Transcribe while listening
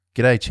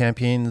G'day,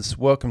 champions.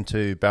 Welcome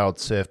to Barreled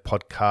Surf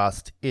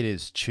Podcast. It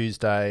is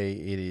Tuesday.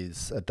 It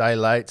is a day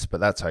late, but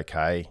that's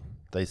okay.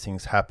 These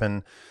things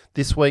happen.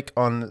 This week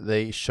on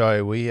the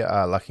show, we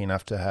are lucky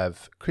enough to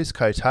have Chris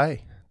Cote,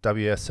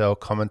 WSL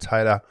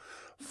commentator,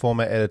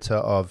 former editor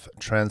of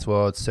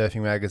Transworld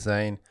Surfing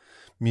Magazine,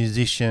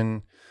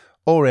 musician,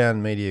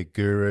 all-round media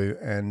guru,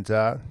 and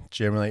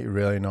generally a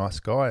really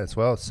nice guy as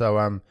well.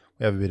 So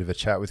we have a bit of a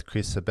chat with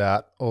Chris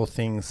about all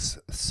things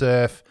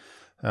surf,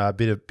 a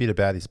bit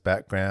about his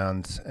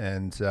background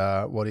and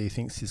what he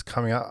thinks is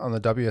coming up on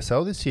the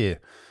WSL this year.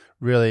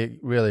 Really,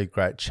 really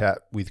great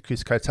chat with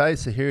Chris Cote.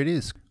 So here it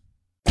is.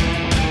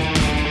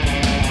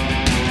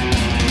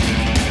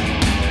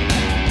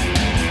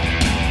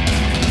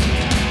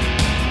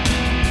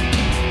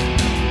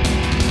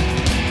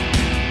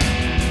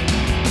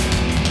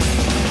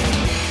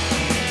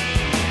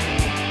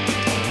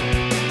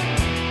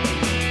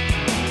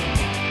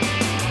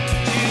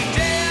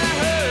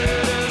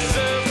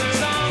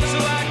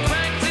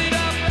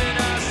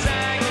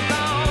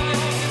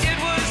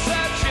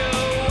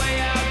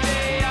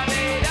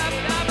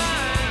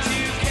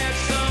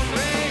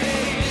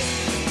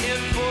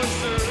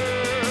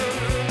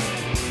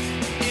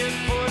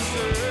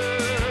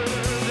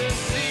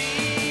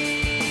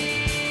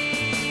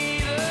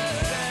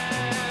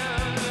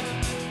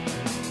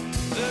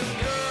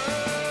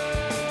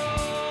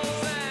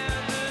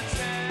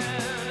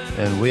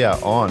 And we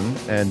are on,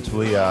 and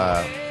we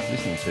are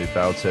listening to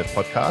Barreled Surf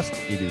Podcast.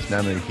 It is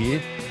Namu here.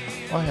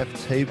 I have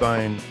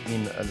T-Bone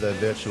in the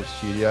virtual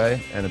studio,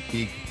 and a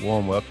big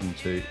warm welcome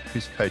to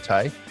Chris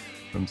Cote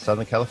from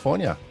Southern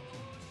California.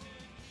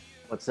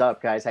 What's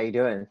up, guys? How you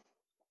doing?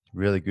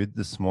 Really good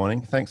this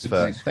morning. Thanks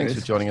for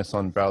joining us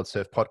on Barreled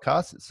Surf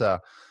Podcast. It's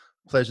a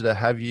pleasure to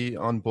have you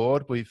on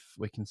board. We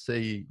can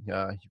see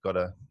you've got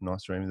a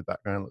nice room in the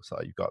background. Looks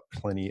like you've got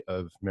plenty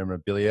of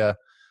memorabilia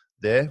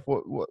there.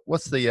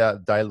 What's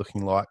the day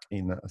looking like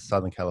in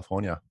Southern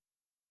California?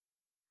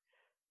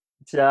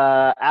 It's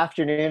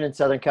afternoon in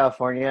Southern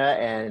California,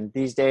 and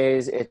these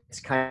days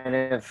it's kind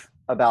of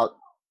about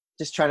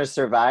just trying to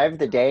survive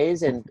the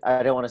days. And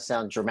I don't want to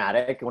sound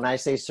dramatic. When I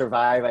say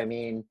survive, I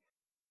mean,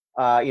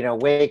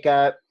 wake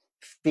up,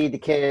 feed the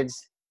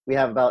kids. We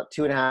have about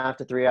 2.5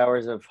 to 3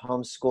 hours of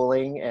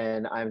homeschooling,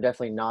 and I'm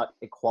definitely not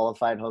a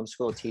qualified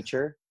homeschool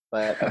teacher,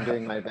 but I'm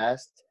doing my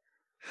best.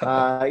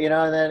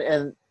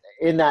 And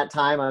in that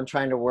time, I'm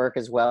trying to work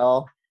as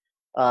well.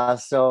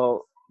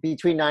 So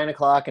between 9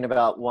 o'clock and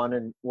about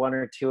 1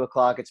 or 2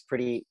 o'clock, it's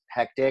pretty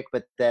hectic.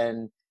 But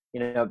then,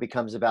 it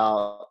becomes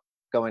about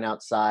going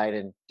outside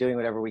and doing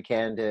whatever we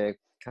can to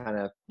kind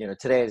of,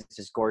 today is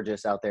just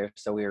gorgeous out there.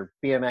 So we're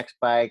BMX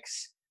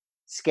bikes,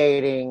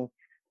 skating,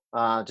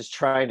 just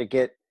trying to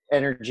get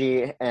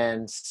energy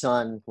and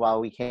sun while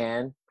we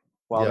can.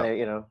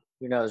 Who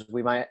knows?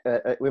 We might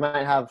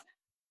have,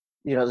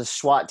 the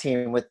SWAT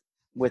team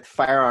with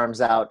firearms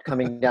out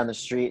coming down the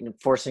street and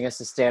forcing us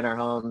to stay in our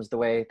homes the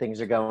way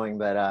things are going.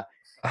 But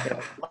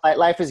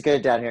life is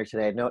good down here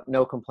today.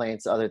 No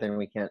complaints other than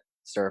we can't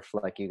surf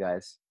like you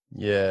guys.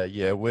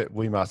 Yeah.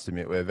 We must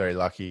admit we're very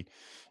lucky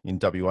in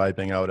WA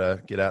being able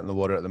to get out in the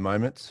water at the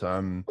moment.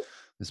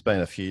 There's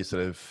been a few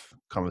sort of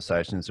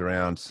conversations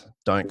around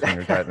don't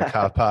congregate in the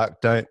car park.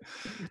 Don't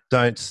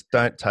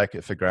take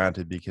it for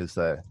granted because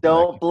they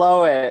don't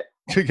blow it.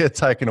 Could get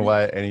taken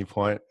away at any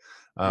point.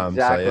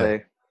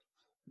 Exactly.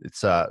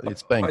 So, yeah.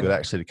 It's been good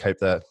actually to keep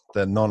the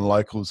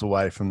non-locals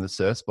away from the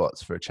surf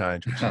spots for a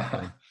change, which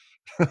has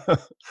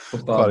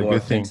been quite a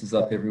good thing. Fences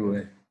up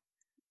everywhere.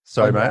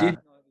 Sorry, mate. I did notice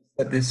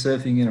that they're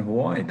surfing in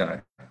Hawaii, though.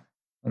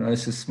 I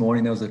noticed this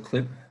morning there was a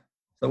clip.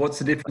 So what's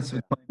the difference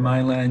between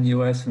mainland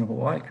US and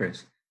Hawaii,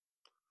 Chris?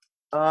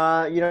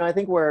 I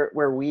think where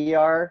we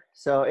are,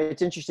 so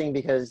it's interesting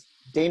because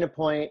Dana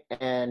Point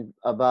and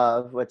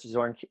above, which is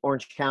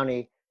Orange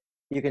County,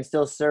 you can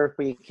still surf,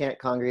 but you can't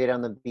congregate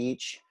on the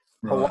beach.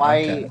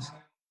 Right,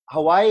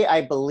 Hawaii,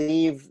 I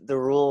believe the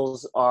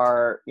rules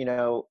are,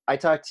 I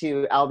talked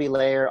to Albie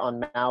Layer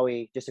on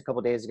Maui just a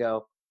couple days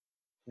ago.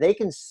 They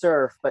can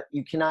surf, but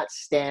you cannot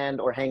stand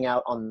or hang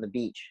out on the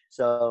beach.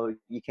 So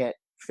you can't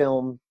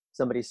film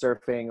somebody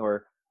surfing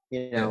or,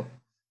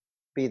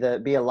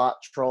 be a lot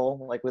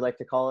troll, like we like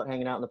to call it,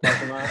 hanging out in the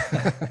parking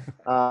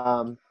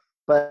lot.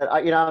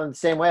 But in the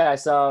same way, I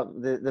saw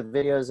the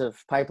videos of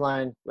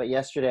Pipeline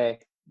yesterday.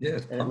 Yeah,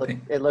 and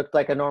it looked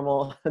like a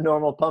normal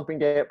pumping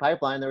day at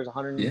Pipeline. There was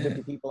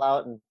 150 people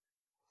out and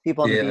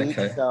people on the beach.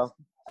 Okay. So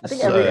I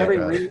think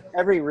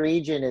every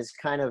region is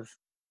kind of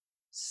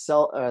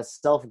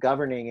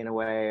self-governing in a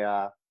way.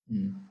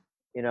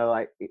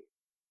 Like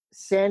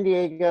San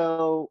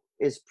Diego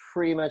is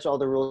pretty much all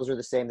the rules are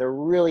the same. They're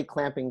really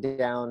clamping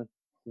down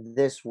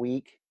this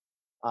week.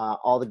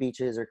 All the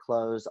beaches are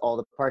closed. All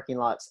the parking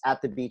lots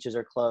at the beaches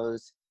are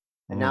closed.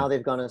 And now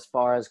they've gone as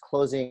far as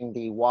closing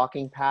the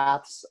walking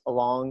paths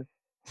along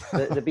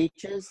the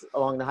beaches,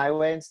 along the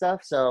highway and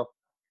stuff. So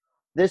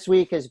this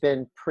week has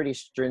been pretty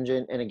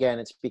stringent. And again,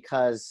 it's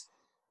because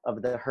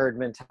of the herd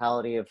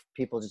mentality of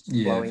people just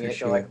blowing it.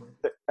 Sure. Like,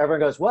 everyone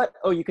goes, what?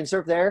 Oh, you can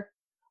surf there?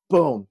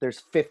 Boom.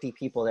 There's 50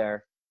 people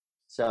there.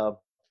 So,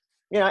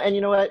 and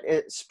you know what?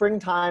 It's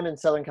springtime in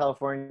Southern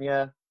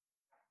California.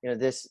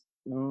 This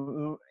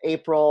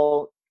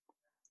April,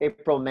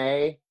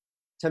 May,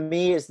 to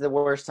me is the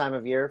worst time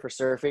of year for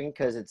surfing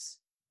because it's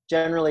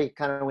generally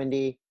kind of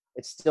windy.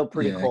 It's still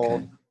pretty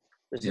cold. Okay.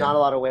 There's Yeah. not a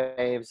lot of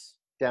waves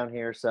down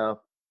here.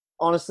 So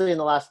honestly, in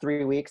the last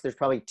 3 weeks, there's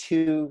probably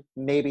 2,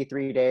 maybe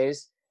 3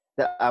 days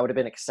that I would have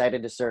been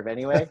excited to surf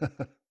anyway.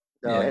 So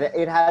Yeah.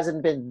 it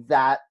hasn't been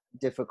that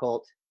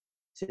difficult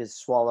to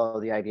swallow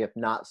the idea of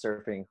not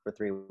surfing for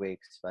 3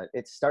 weeks, but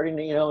it's starting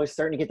to, it's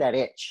starting to get that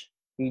itch.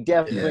 You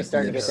definitely Yeah,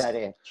 starting to yes. get that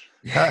itch.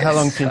 How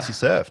long Yes. since you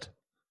surfed?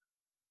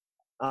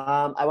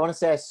 I want to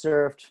say I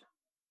surfed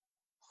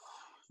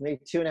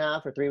maybe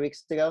 2.5 or 3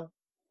 weeks ago.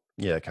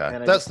 Yeah, okay.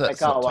 And That's I not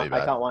caught too one. I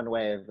bad. caught one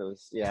wave. It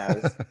was, yeah.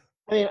 It was,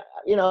 I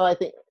mean, I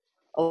think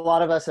a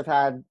lot of us have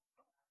had,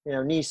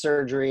 knee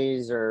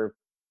surgeries or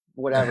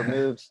whatever,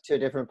 moved to a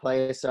different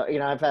place. So,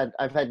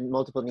 I've had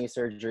multiple knee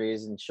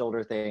surgeries and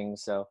shoulder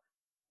things. So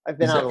I've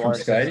been Is out of that the from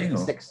water skating or?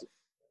 six.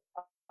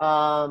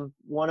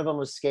 One of them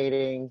was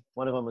skating.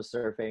 One of them was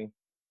surfing.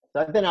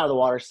 So I've been out of the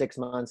water 6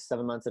 months,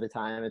 7 months at a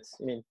time.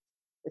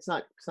 It's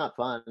not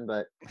fun,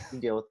 but you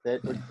deal with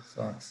it.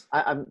 Sucks.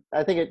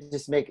 I think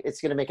it's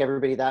going to make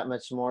everybody that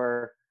much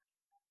more,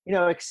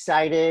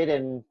 excited,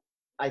 and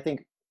I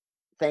think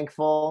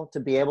thankful to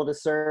be able to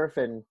surf,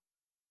 and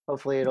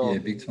hopefully Yeah,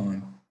 big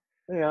time.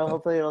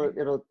 hopefully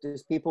it'll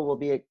just, people will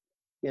be,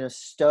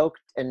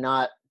 stoked and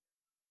not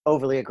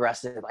overly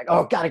aggressive, like,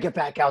 oh, got to get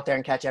back out there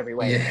and catch every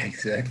wave. Yeah,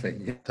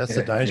 exactly. That's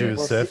the danger with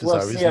surfers, We'll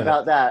though, see isn't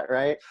about that,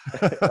 right?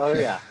 Oh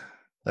yeah.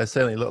 They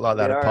certainly looked like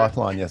that We at are-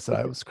 Pipeline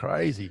yesterday. It was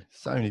crazy.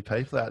 So many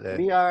people out there.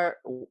 We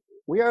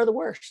are the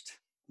worst.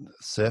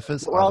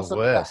 Surfers We're are also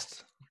the the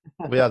best.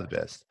 worst. We are the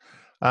best.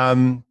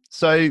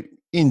 So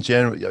in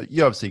general,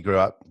 you obviously grew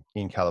up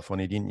in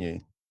California, didn't you?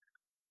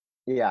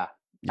 Yeah.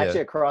 Yeah.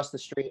 Actually, across the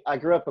street. I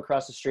grew up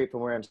across the street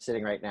from where I'm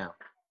sitting right now.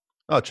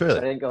 Oh, I truly?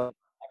 didn't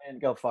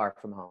go far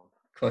from home.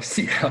 Close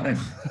to your home.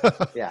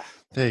 Yeah.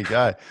 There you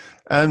go.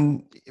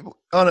 On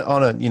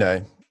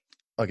a,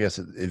 I guess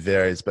it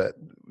varies, but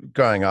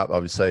growing up,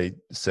 obviously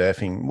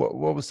surfing,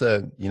 what was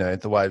the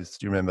waves?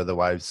 Do you remember the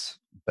waves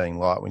being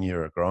like when you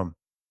were a Grom?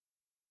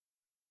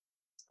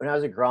 When I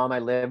was a Grom, I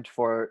lived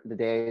for the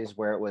days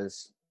where it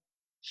was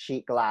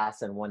sheet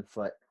glass and 1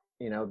 foot,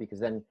 because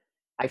then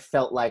I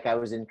felt like I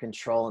was in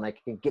control and I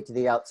could get to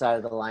the outside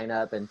of the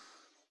lineup. And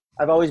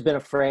I've always been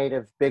afraid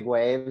of big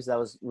waves. That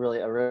was really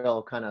a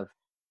real kind of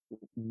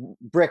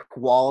brick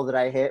wall that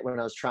I hit when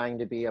I was trying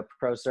to be a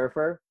pro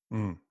surfer.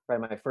 Mm. Right,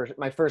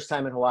 my first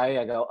time in Hawaii,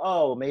 I go,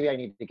 oh, maybe I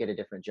need to get a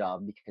different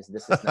job because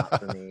this is not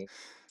for me.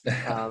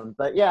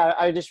 But yeah,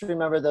 I just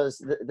remember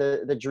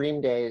the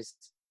dream days,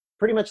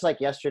 pretty much like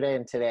yesterday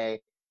and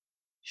today.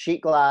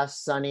 Sheet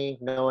glass, sunny,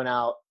 no one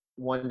out,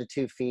 1 to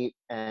 2 feet,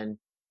 and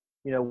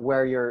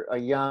where you're a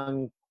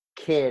young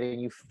kid and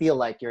you feel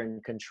like you're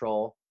in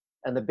control,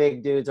 and the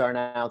big dudes aren't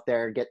out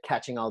there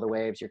catching all the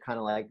waves. You're kind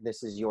of like,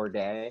 this is your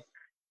day.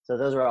 So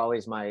those were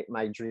always my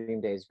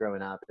dream days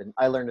growing up, and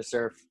I learned to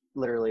surf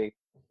literally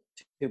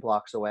 2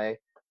 blocks away.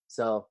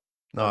 So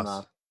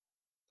Nice.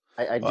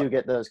 I do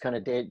get those kind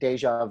of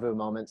deja vu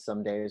moments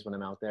some days when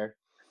I'm out there.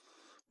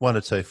 1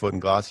 to 2 foot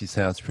and glassy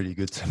sounds pretty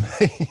good to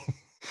me.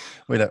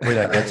 we don't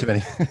get too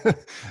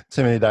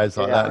many days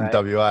like that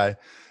in WA.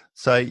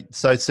 So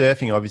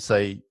surfing,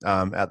 obviously,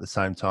 at the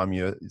same time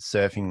you're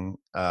surfing,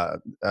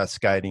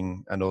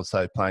 skating, and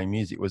also playing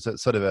music. Was it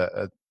sort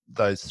of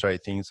those 3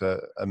 things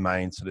are a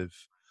main sort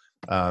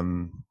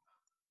of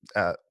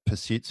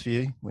pursuits for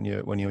you when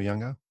you were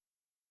younger?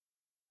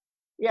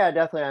 Yeah,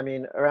 definitely. I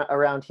mean,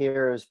 around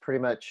here is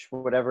pretty much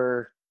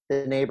whatever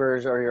the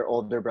neighbors or your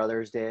older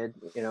brothers did.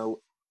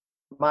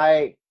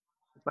 My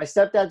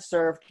stepdad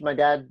surfed, my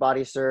dad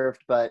body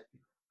surfed, but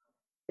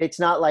it's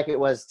not like it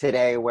was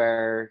today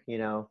where,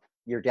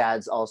 your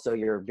dad's also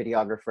your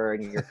videographer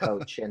and your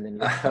coach, and then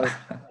your coach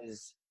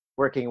is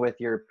working with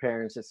your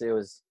parents. It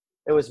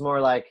was more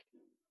like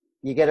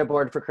you get a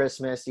board for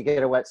Christmas, you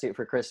get a wetsuit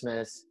for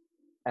Christmas,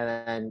 and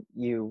then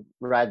you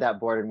ride that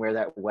board and wear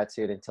that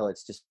wetsuit until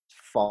it's just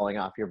falling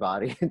off your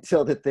body,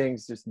 until the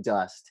thing's just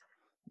dust.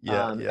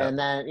 Yeah. And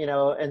then,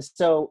 and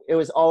so it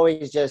was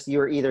always just, you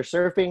were either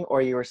surfing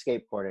or you were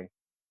skateboarding.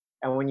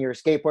 And when you were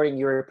skateboarding,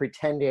 you were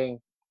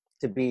pretending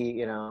to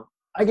be,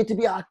 I get to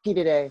be Aki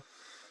today.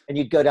 And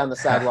you'd go down the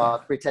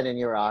sidewalk pretending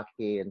you were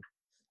Aki. And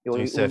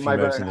doing surfing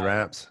moves in the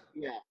ramps.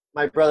 Yeah.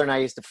 My brother and I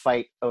used to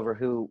fight over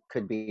who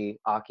could be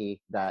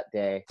Aki that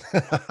day.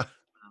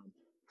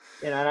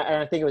 And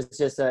I think it was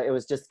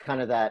just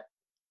kind of that,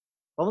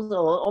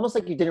 almost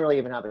like you didn't really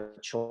even have a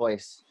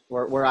choice.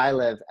 Where I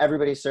live,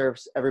 everybody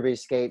surfs, everybody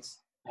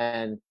skates,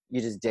 and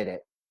you just did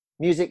it.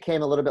 Music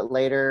came a little bit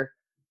later.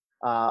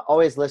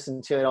 Always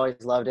listened to it,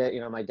 always loved it.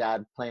 My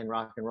dad playing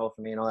rock and roll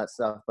for me and all that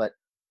stuff. But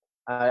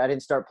I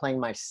didn't start playing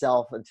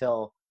myself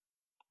until,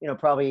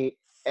 probably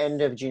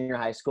end of junior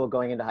high school,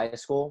 going into high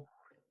school.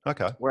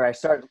 Okay. Where I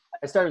started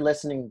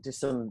listening to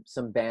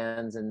some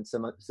bands and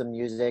some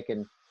music,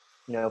 and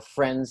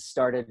friends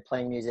started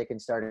playing music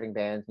and starting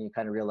bands, and you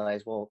kind of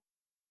realize, well,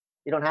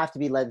 you don't have to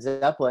be Led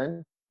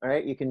Zeppelin. All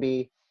right. You can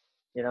be,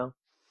 you know,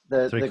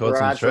 the Three chords and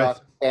garage truth.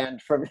 rock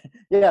band from,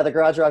 yeah, the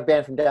garage rock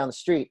band from down the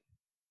street.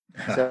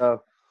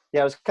 So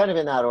yeah, it was kind of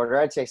in that order.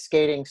 I'd say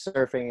skating,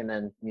 surfing, and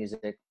then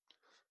music.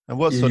 And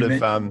what Yeah, sort you of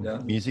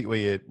mentioned, music were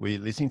you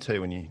listening to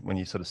when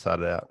you sort of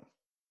started out?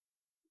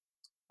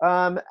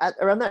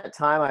 Around that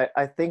time,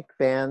 I think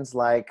bands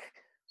like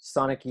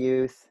Sonic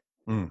Youth,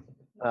 Mm.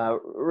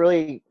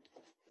 really,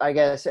 I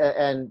guess,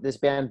 and this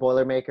band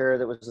Boilermaker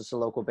that was just a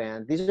local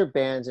band. These are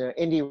bands,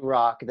 indie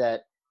rock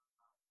that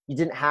you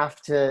didn't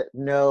have to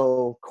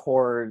know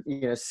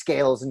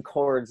scales and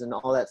chords and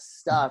all that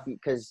stuff,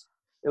 because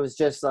it was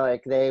just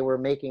like they were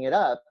making it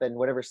up, and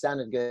whatever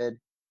sounded good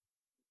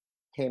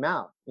came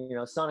out.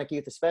 Sonic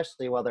Youth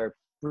especially, while they're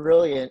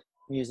brilliant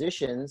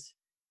musicians,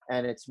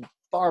 and it's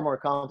far more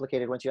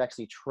complicated once you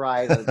actually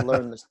try to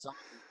learn the song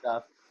and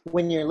stuff.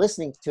 When you're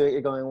listening to it,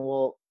 you're going,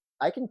 well,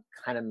 I can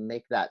kind of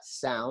make that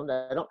sound.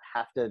 I don't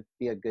have to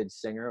be a good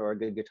singer or a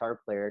good guitar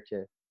player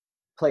to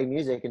play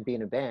music and be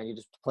in a band. You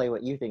just play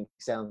what you think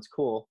sounds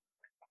cool.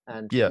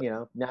 And, Yeah.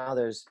 now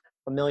there's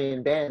a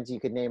million bands you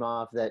could name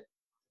off that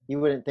you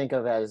wouldn't think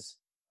of as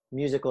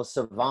musical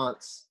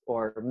savants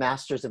or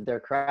masters of their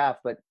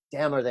craft, but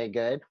damn, are they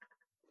good.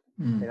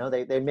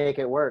 They make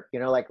it work.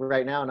 Like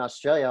right now in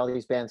Australia, all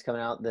these bands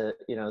coming out,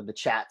 the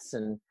Chats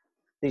and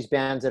these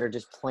bands that are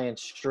just playing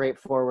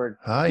straightforward.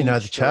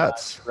 The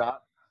Chats.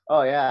 Rock.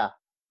 Oh yeah,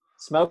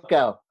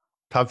 Smoko.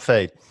 Pub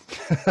Feed.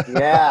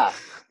 Yeah.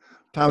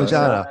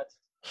 Parmigiana.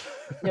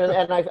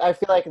 And I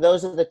feel like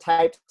those are the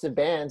types of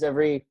bands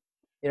every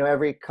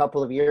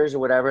couple of years or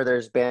whatever,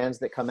 there's bands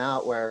that come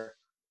out where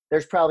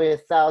there's probably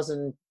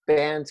 1,000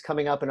 bands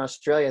coming up in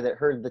Australia that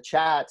heard the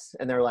Chats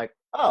and they're like,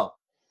 oh,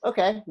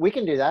 okay, we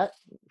can do that.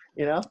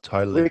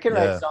 Totally. We can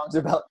write songs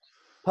about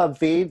pub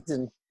feeds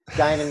and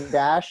dine and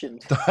dash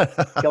and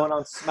going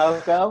on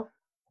Smoko.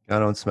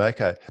 Going on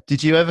Smoko.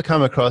 Did you ever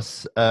come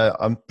across,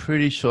 I'm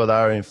pretty sure they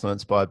were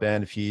influenced by a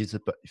band a few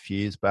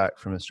years back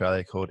from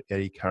Australia called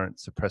Eddie Current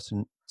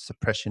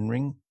Suppression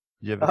Ring?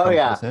 Did you ever come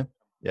across them?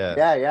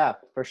 Yeah. Yeah,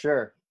 for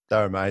sure.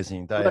 They're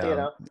amazing. They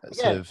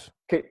sort of...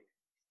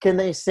 Can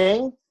they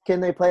sing? Can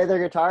they play their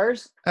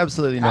guitars?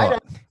 Absolutely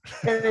not.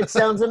 And it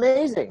sounds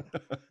amazing.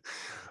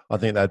 I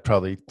think they'd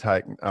probably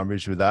take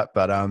umbrage with that,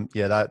 but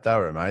they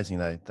were amazing.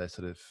 They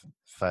sort of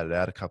faded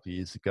out a couple of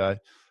years ago.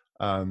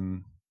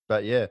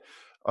 But yeah,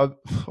 I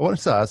wanted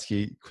to ask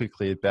you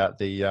quickly about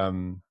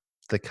the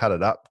Cut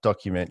It Up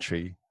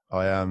documentary.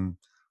 I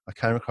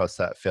came across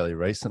that fairly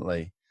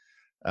recently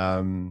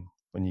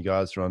when you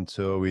guys were on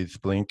tour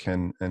with Blink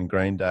and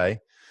Green Day.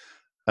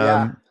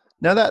 Yeah.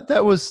 Now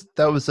that was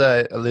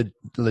a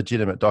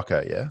legitimate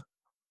doco, yeah.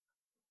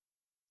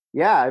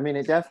 Yeah, I mean,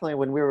 it definitely,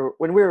 when we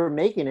were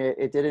making it,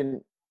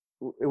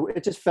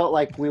 it just felt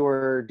like we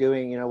were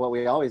doing, what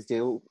we always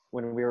do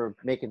when we were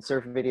making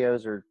surf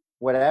videos or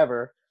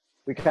whatever.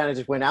 We kind of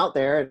just went out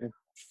there and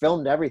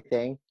filmed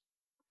everything,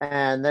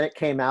 and then it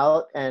came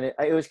out, and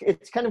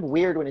it's kind of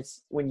weird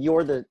when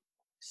you're the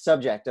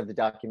subject of the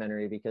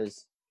documentary,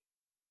 because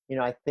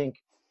I think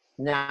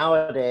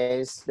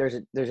nowadays there's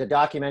a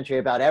documentary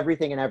about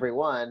everything and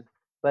everyone,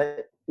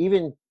 but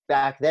even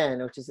back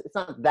then, it's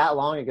not that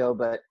long ago,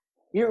 but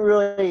you didn't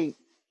really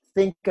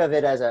think of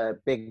it as a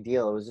big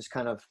deal. It was just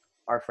kind of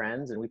our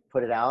friends, and we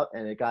put it out,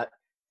 and it got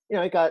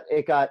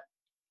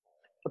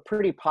a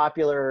pretty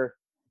popular,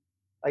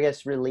 I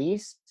guess,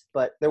 release,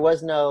 but there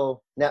was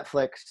no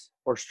Netflix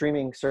or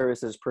streaming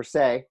services per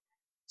se.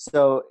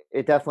 So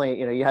it definitely,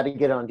 you had to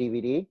get it on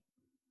DVD.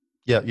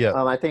 Yeah.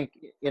 I think,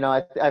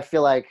 I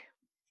feel like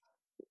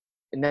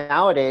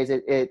nowadays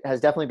it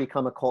has definitely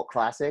become a cult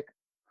classic.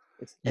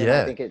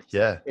 I think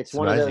it's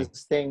one amazing. of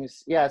those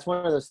things. Yeah, it's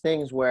one of those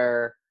things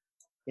where,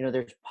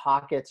 there's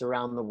pockets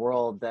around the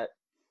world that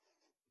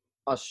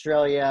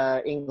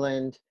Australia,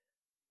 England,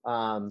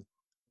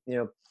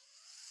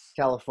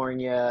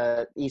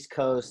 California, East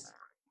Coast,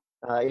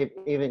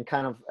 even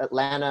kind of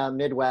Atlanta,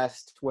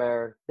 Midwest,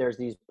 where there's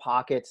these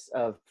pockets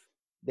of,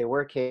 they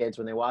were kids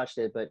when they watched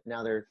it, but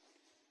now they're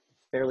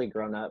fairly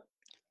grown up,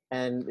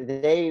 and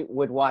they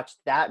would watch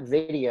that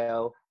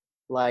video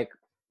like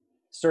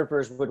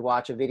surfers would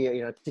watch a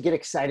video. To get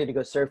excited to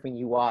go surfing,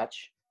 you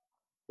watch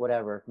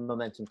whatever,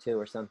 Momentum 2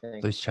 or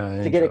something.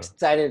 To get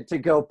excited to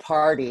go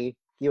party,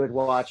 you would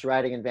watch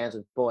Riding in Vans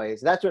with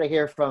Boys. That's what I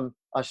hear from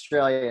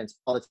Australians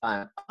all the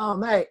time. Oh,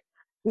 mate,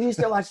 we used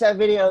to watch that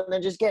video and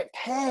then just get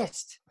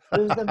pissed. It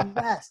was the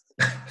best.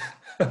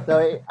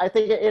 So I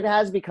think it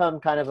has become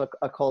kind of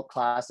a cult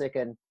classic,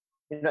 and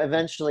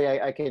eventually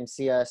I can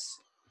see us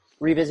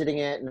revisiting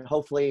it and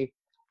hopefully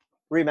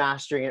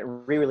remastering it,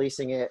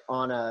 re-releasing it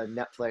on a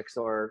Netflix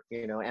or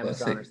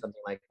Amazon or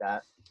something like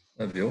that.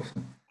 That'd be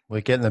awesome.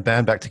 We're getting the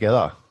band back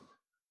together.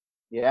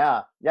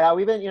 Yeah.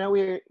 We've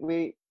been,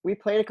 we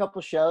played a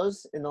couple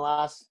shows in the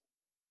last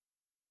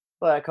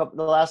like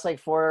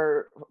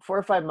 4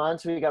 or 5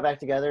 months. We got back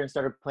together and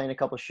started playing a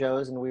couple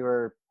shows, and we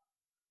were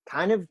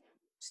kind of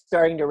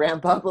starting to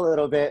ramp up a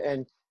little bit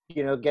and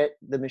get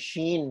the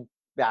machine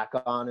back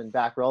on and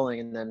back rolling.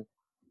 And then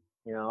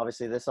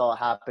obviously this all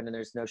happened and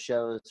there's no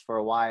shows for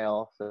a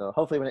while. So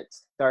hopefully when it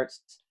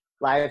starts,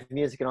 live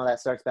music and all that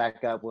starts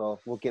back up, we'll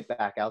get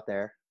back out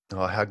there.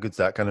 Oh, how good's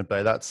that going to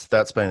be?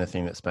 That's been the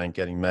thing that's been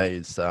getting me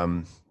is,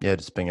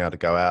 just being able to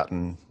go out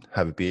and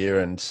have a beer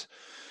and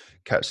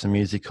catch some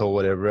music or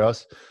whatever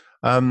else.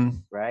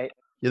 Right.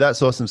 Yeah,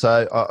 that's awesome.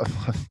 So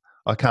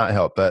I can't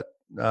help but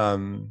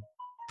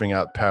bring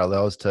up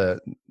parallels to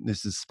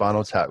this is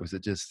Spinal Tap, because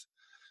it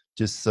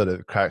just sort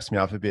of cracks me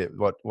up a bit.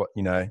 What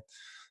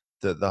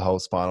the whole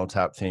Spinal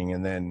Tap thing,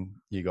 and then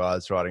you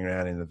guys riding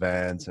around in the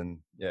vans, and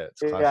it's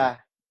classic. Yeah.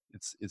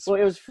 It's Well,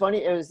 it was funny.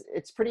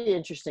 It's pretty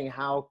interesting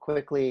how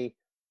quickly,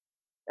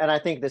 and I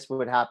think this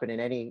would happen in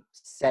any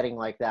setting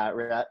like that,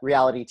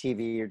 reality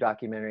TV or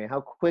documentary,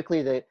 how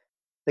quickly the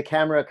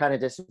camera kind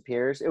of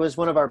disappears. It was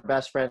one of our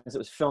best friends that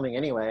was filming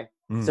anyway.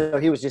 So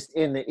he was just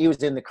in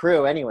the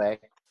crew anyway.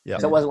 Yeah.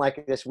 So it wasn't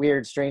like this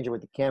weird stranger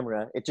with the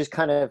camera. It just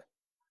kind of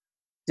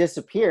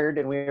disappeared,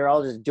 and we were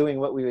all just doing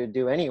what we would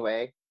do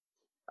anyway.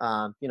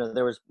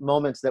 There was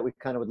moments that we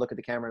kind of would look at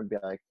the camera and be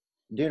like,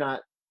 do not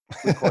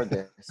record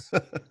this.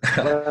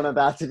 What I'm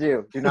about to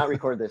do, do not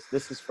record this.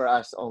 This is for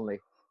us only.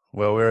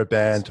 Well, we're a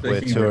band, we're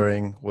Speaking of-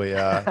 touring,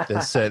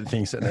 there's certain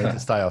things that need to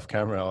stay off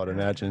camera, I would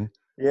imagine.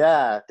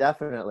 Yeah,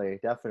 definitely.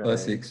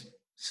 Classics.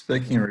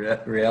 Speaking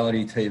of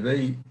reality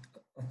TV,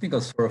 I think I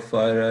saw a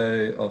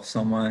photo of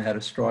someone that had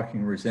a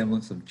striking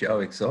resemblance of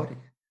Joe Exotic.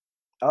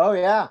 Oh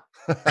yeah.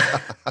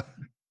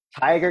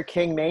 Tiger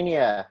King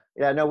Mania.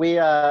 Yeah, no,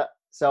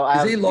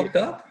 Is he locked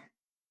up?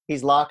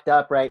 He's locked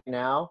up right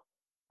now.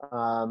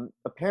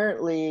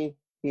 Apparently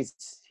he's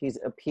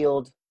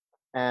appealed,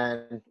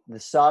 and the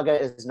saga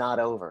is not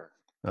over.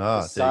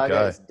 Oh, The saga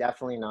there you is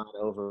definitely not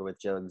over with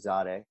Joe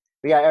Exotic.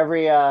 But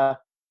yeah,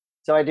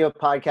 so I do a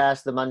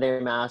podcast, The Monday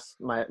Mass,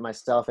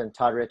 myself and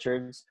Todd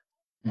Richards.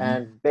 Mhm.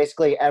 And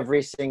basically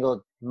every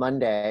single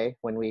Monday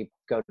when we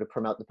go to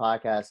promote the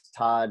podcast,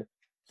 Todd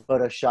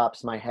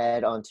photoshops my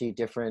head onto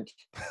different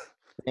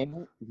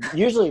things,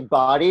 usually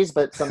bodies,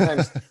 but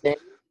sometimes things.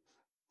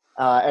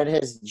 And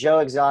his Joe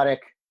Exotic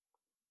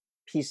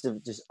piece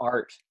of just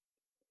art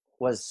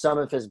was some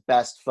of his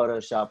best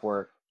Photoshop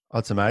work. Oh,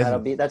 it's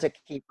amazing. That's a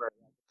keeper.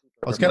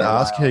 I was going to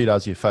ask who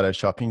does your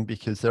photoshopping,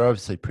 because they're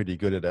obviously pretty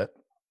good at it.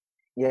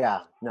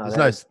 Yeah, no,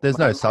 There's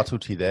no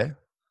subtlety there.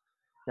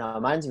 No,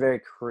 mine's very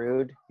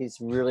crude. He's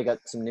really got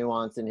some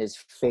nuance in his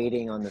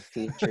fading on the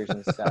features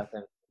and stuff.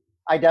 And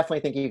I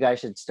definitely think you guys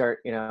should start,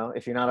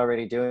 if you're not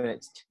already doing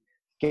it,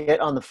 get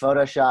on the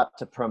Photoshop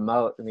to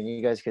promote. I mean,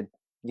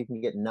 you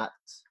can get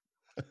nuts.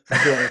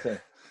 Do anything.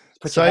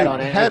 Put your head on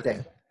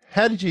anything.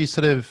 How did you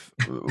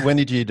when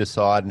did you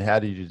decide, and how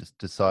did you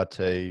decide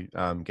to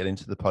get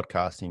into the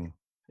podcasting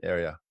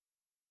area?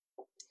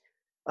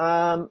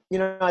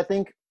 I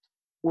think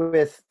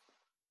with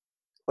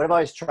what I've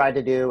always tried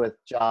to do with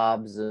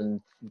jobs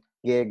and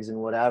gigs and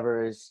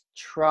whatever is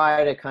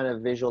try to kind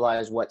of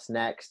visualize what's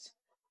next.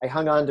 I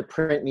hung on to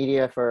print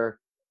media for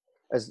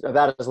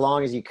about as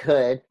long as you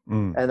could.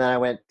 And then I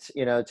went,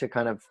 to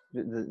kind of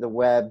the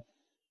web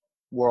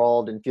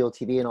world and Fuel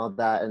TV and all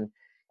that. And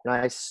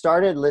I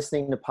started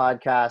listening to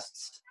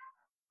podcasts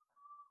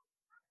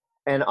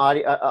and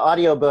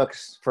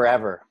audiobooks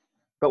forever.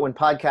 But when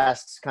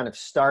podcasts kind of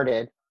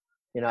started,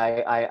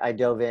 I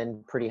dove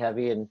in pretty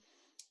heavy, and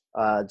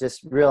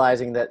just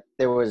realizing that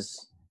there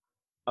was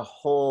a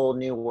whole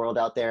new world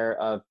out there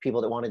of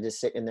people that wanted to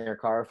sit in their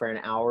car for an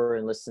hour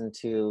and listen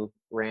to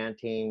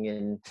ranting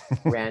and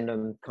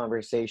random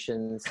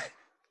conversations.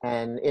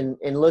 And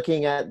in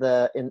looking at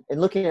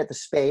the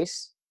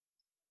space,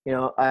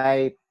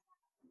 I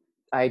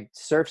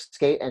surf,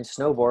 skate, and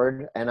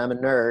snowboard, and I'm a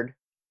nerd,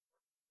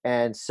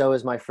 and so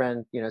is my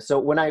friend. So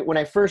when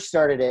I first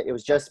started it, it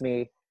was just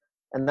me,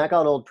 and that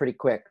got old pretty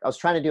quick. I was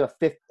trying to do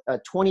a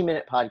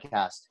 20-minute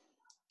podcast,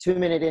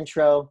 2-minute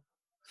intro,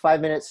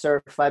 5 minutes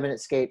surf, 5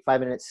 minutes skate, 5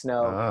 minutes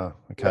snow. Oh,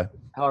 okay.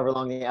 However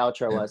long the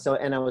outro was. So,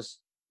 and I was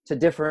to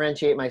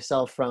differentiate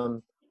myself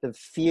from the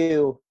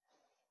few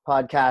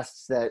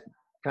podcasts that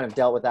kind of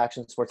dealt with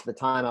action sports at the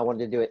time. I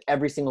wanted to do it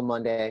every single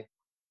Monday,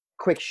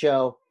 quick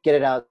show, get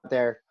it out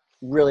there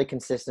really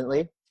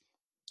consistently.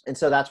 And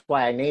so that's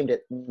why I named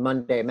it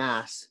Monday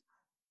Mass.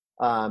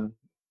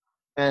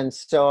 And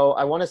so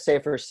I want to say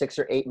for 6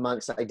 or 8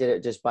 months, I did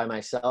it just by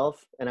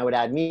myself, and I would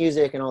add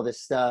music and all this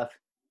stuff.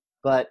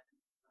 But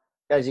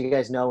as you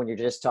guys know, when you're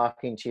just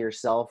talking to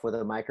yourself with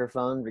a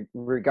microphone,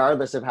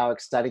 regardless of how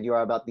excited you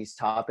are about these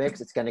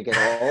topics, it's going to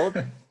get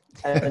old.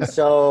 And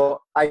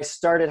so I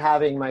started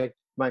having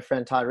my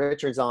friend Todd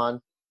Richards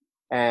on,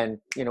 and,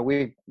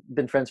 we've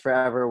been friends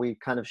forever. We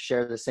kind of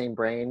share the same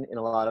brain in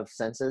a lot of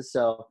senses.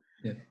 So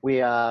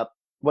we,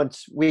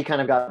 once we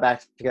kind of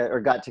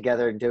got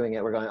together doing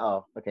it, we're going,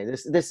 oh, okay,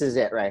 this is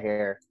it right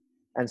here.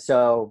 And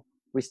so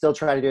we still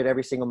try to do it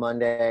every single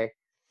Monday.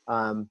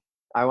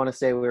 I want to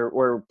say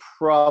we're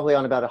probably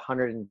on about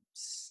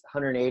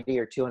 180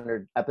 or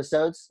 200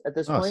 episodes at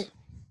this point.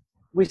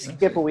 We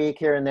skip a week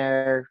here and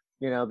there,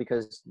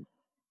 because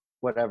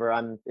whatever,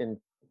 I'm in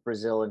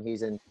Brazil and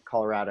he's in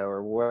Colorado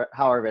or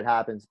however it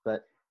happens.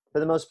 But for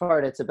the most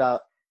part, it's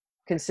about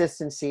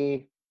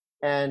consistency,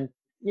 and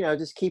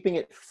just keeping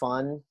it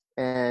fun.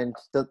 And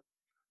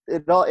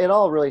it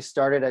all really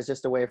started as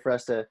just a way for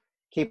us to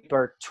keep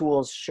our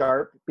tools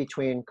sharp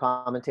between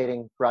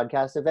commentating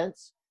broadcast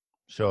events.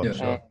 Sure, Yeah.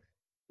 sure. And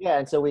yeah,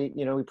 and so we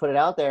put it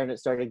out there, and it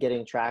started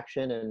getting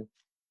traction, and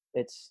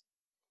it's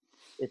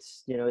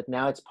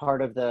now it's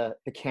part of the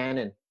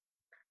canon.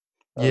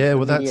 Yeah, The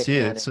well, media that's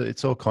it. canon.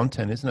 It's all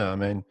content, isn't it? I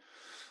mean,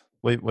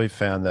 we've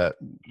found that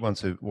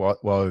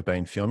while we've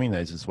been filming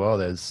these as well,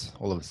 there's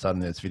all of a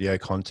sudden there's video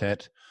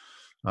content.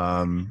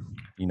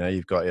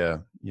 You've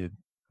got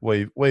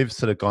we've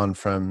sort of gone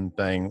from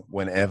being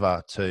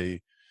whenever to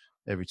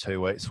every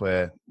 2 weeks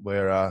where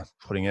we're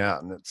putting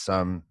out, and it's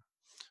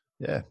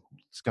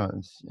it's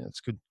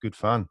good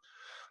fun.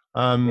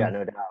 Yeah,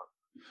 no doubt.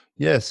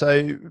 Yeah. So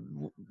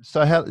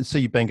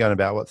you've been going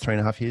about what,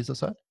 3.5 years or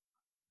so?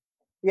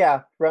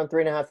 Yeah, around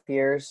 3.5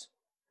 years,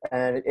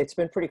 and it's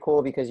been pretty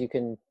cool because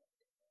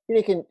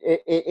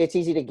it's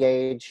easy to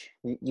gauge.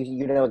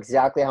 You know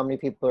exactly how many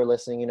people are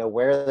listening. You know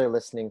where they're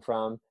listening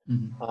from,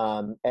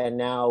 and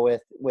now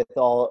with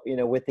all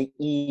with the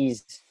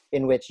ease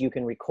in which you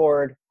can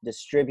record,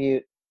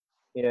 distribute,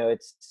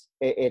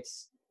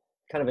 it's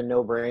kind of a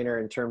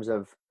no-brainer in terms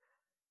of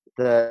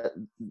the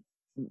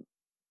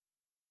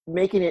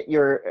making it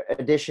your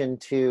addition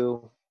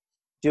to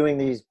doing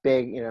these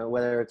big,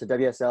 whether it's a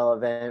WSL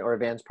event or a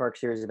Vans Park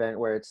Series event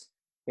where it's,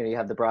 you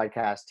have the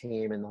broadcast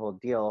team and the whole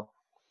deal.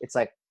 It's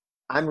like,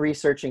 I'm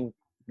researching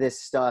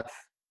this stuff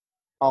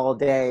all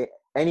day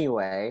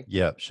anyway.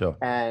 Yeah, sure.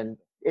 And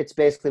it's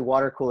basically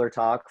water cooler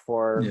talk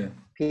for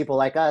people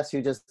like us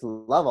who just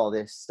love all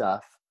this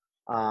stuff.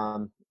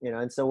 And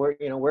so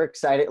we're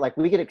excited. Like,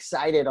 we get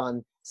excited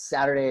on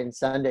Saturday and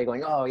Sunday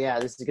going, oh yeah,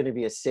 this is going to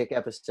be a sick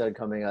episode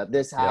coming up.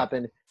 This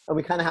happened. And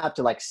we kind of have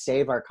to like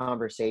save our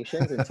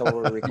conversations until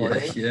we're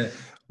recording.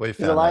 We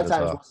found a lot of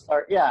times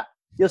well.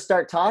 you'll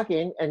start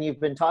talking and you've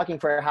been talking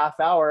for a half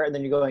hour and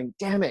then you're going,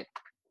 damn it,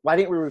 why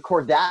didn't we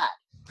record that?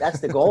 That's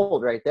the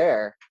gold right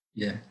there.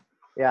 Yeah.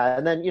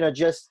 And then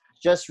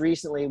just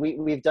recently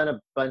we've done a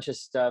bunch of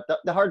stuff.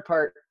 The hard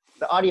part,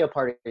 the audio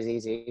part is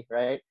easy,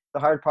 right? The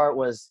hard part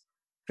was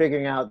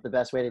figuring out the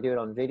best way to do it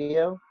on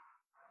video.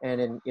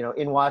 And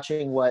in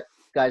watching what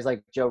guys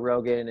like Joe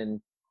Rogan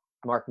and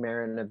Mark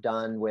Maron have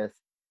done with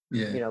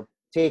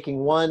taking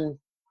one,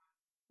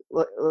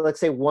 let's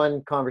say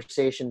one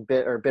conversation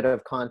bit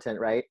of content,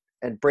 right,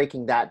 and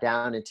breaking that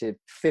down into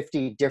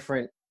 50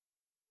 different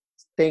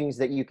things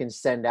that you can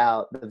send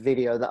out, the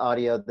video, the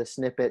audio, the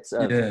snippets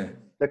of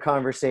the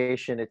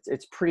conversation.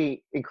 It's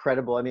pretty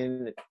incredible. I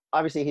mean,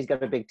 obviously he's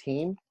got a big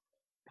team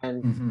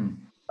and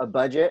a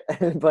budget,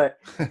 but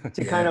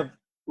to kind of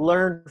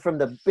learn from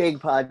the big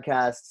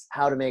podcasts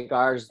how to make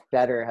ours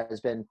better has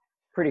been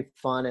pretty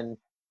fun. And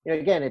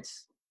again,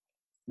 it's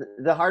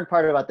the hard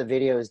part about the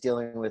video is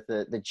dealing with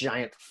the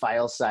giant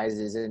file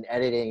sizes and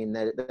editing,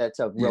 and that's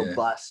a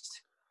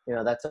robust,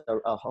 that's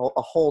a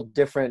whole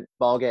different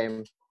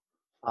ballgame.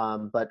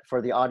 But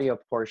for the audio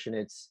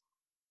portion,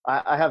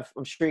 I'm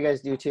sure you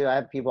guys do too. I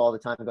have people all the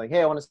time going,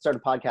 hey, I want to start a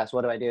podcast.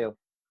 What do I do?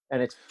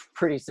 And it's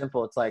pretty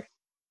simple. It's like,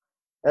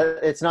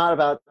 it's not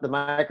about the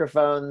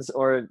microphones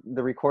or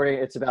the recording.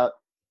 It's about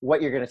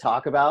what you're going to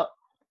talk about.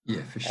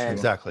 Yeah, for sure. And,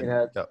 exactly.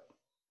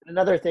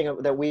 Another thing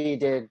that we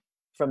did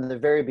from the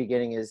very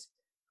beginning is,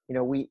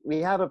 we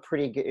have a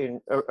pretty good,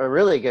 a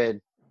really good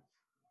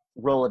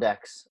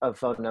Rolodex of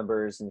phone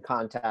numbers and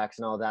contacts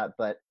and all that.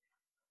 But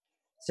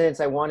since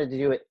I wanted to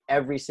do it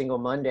every single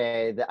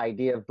Monday, the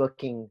idea of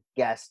booking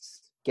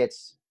guests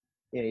gets,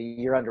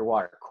 you're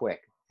underwater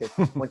quick.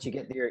 Once you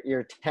get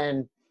your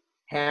 10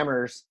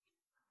 hammers,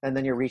 and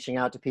then you're reaching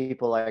out to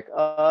people like,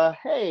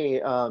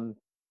 hey,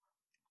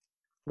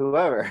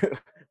 whoever,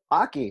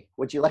 Aki,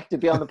 would you like to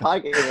be on the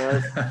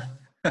podcast?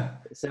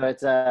 So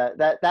it's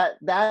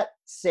that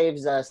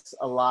saves us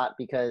a lot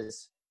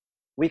because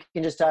we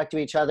can just talk to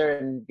each other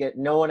and get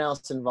no one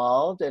else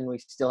involved, and we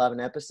still have an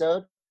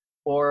episode.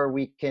 Or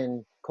we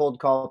can cold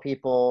call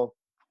people,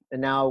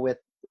 and now with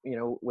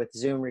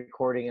Zoom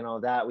recording and all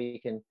that, we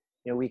can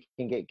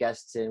get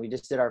guests in. We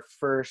just did our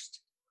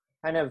first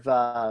kind of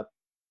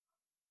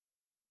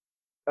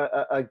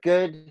a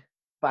good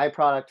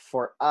byproduct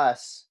for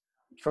us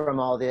from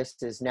all this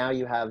is now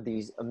you have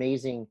these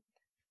amazing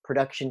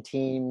production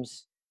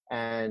teams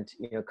and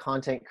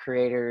content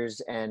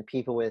creators and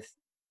people with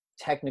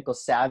technical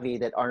savvy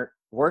that aren't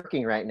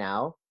working right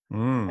now.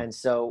 And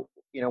so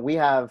we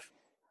have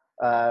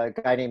a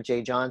guy named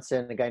Jay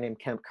Johnson, a guy named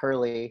Kemp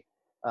Curley.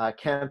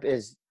 Kemp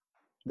is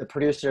the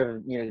producer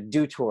of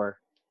Do Tour.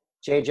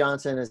 Jay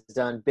Johnson has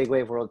done Big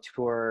Wave World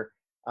Tour,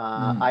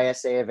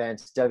 ISA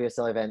events,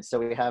 WSL events. So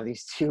we have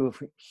these two,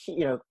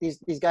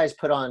 these guys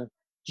put on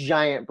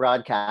giant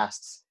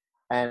broadcasts,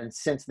 and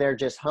since they're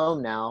just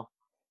home now,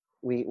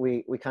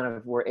 we kind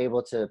of were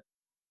able to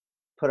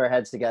put our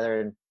heads together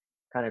and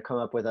kind of come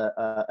up with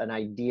an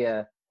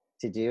idea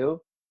to do.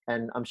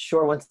 And I'm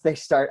sure once they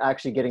start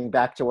actually getting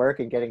back to work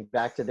and getting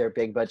back to their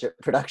big budget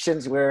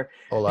productions, we're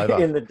all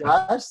over in the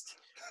dust.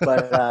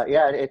 But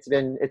yeah, it's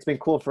been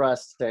cool for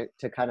us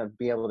to kind of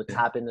be able to Yeah.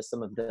 tap into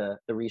some of the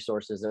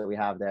resources that we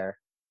have there.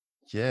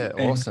 Yeah,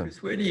 And awesome.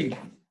 Chris, where do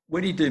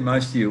you do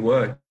most of your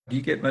work? Do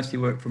you get most of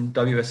your work from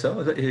WSL?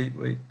 Is that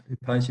who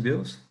pays your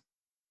bills?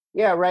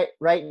 Yeah,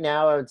 right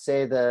now I would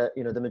say the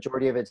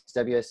majority of it's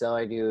WSL.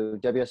 I do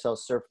WSL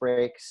Surf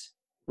Breaks,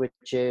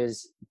 which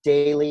is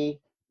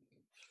daily,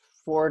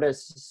 4 to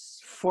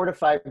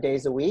 5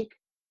 days a week.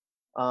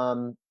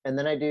 And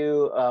then I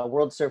do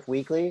World Surf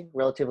Weekly,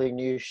 relatively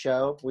new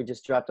show. We're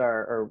dropping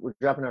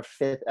our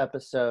 5th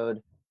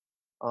episode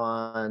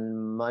on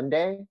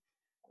Monday,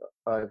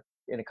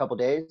 in a couple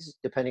days,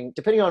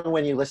 depending on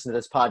when you listen to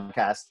this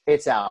podcast.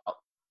 It's out.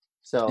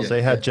 So So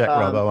you had Jack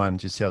Um, Robbo on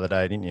just the other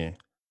day, didn't you?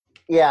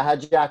 yeah, I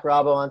had Jack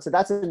Robbo on. So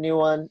that's a new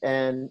one,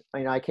 and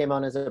I came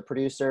on as a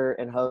producer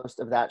and host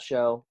of that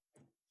show.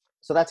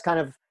 So that's kind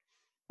of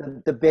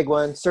the big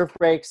one. Surf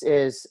Breaks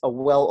is a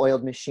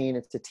well-oiled machine.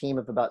 It's a team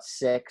of about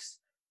 6.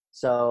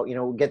 So,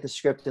 we get the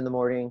script in the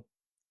morning,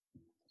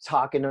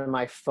 talking to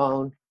my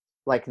phone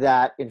like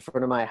that in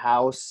front of my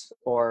house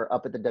or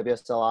up at the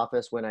WSL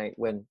office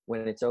when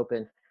it's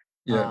open.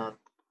 Yeah.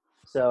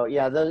 So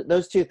yeah,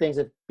 those two things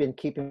have been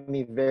keeping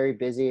me very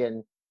busy.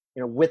 And,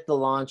 with the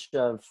launch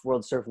of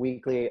World Surf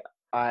Weekly,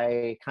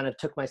 I kind of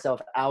took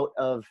myself out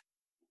of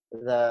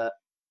the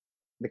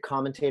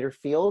commentator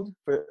field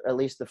for at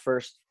least the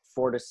first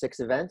 4 to 6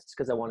 events,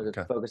 because I wanted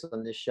to focus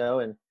on this show.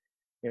 And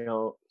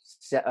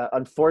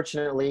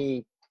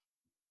unfortunately,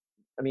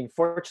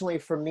 fortunately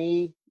for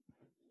me,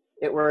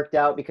 it worked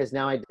out because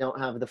now I don't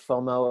have the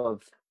FOMO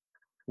of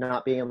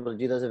not being able to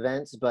do those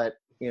events. But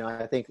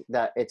I think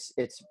that it's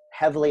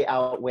heavily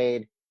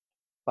outweighed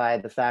by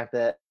the fact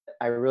that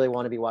I really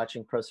want to be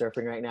watching pro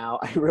surfing right now.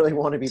 I really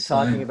want to be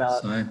talking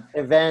about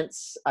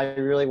events. I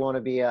really want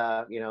to be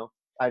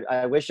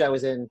I wish I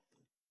was in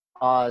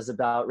Oz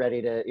about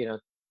ready to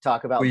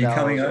talk about. Were you bells.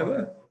 coming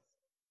over?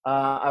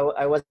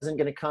 I wasn't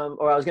going to come,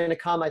 or I was going to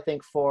come, I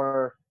think,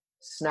 for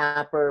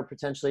Snapper,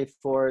 potentially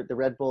for the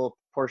Red Bull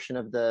portion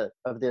of the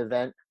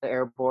event, the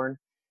Airborne,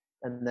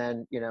 and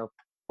then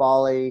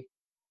Bali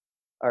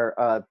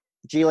or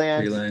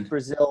G-Land,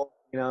 Brazil.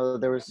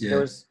 There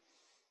was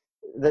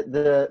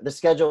the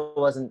schedule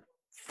wasn't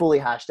fully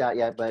hashed out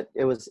yet, but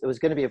it was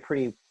going to be a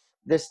pretty.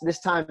 This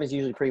time is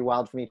usually pretty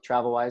wild for me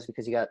travel wise,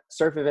 because you got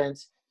surf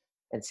events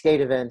and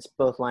skate events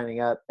both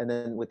lining up, and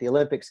then with the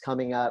Olympics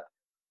coming up,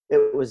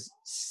 it was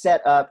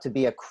set up to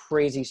be a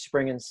crazy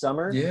spring and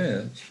summer.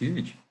 Yeah, it's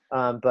huge.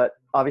 But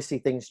obviously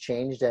things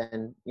changed,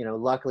 and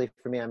luckily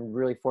for me, I'm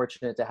really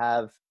fortunate to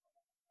have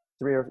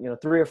 3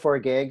 or 4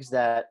 gigs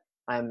that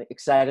I'm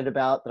excited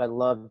about, that I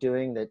love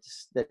doing, that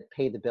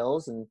pay the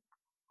bills, and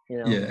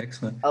yeah,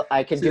 excellent.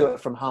 I can do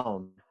it from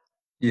home.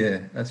 Yeah,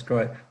 that's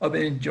great. I've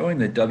been enjoying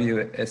the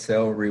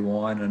WSL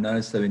Rewind. I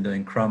noticed they've been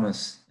doing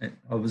Crummus. And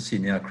obviously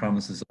now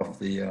Crummus is off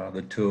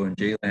the tour and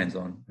G-Land's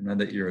on. I know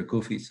that you're a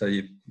goofy, so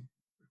you're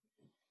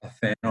a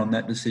fan on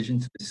that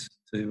decision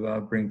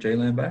to bring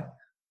G-Land back?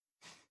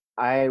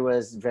 I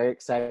was very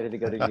excited to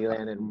go to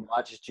G-Land and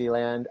watch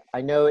G-Land.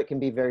 I know it can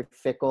be very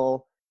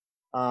fickle,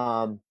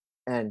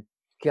 and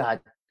God,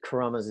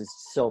 Karamas is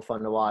so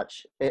fun to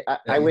watch.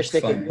 I wish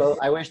they could both.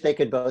 I wish they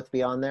could both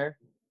be on there.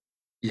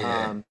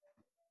 Yeah.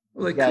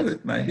 Well, they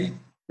could maybe.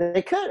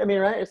 They could.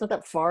 Right? It's not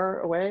that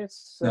far away.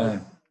 It's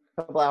a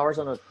couple hours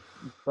on a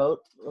boat.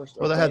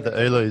 Well, they had the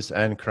Ulus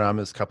and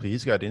Karamas a couple of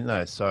years ago, didn't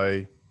they?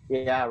 So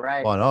yeah,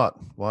 right. Why not?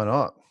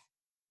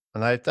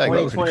 And they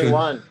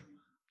 2021.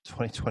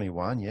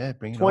 2021, yeah,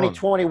 bring it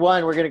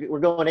 2021. We're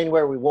going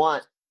anywhere we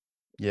want.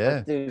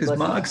 Yeah, because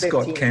Marks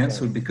got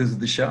cancelled because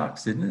of the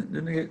Sharks, didn't it?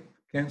 Didn't they get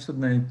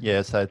cancelled?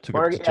 Yes, they took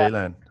it to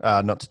G-Land.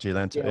 Not to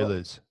G-Land, to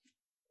Ulus.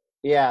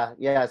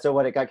 Yeah. So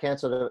it got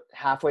canceled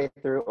halfway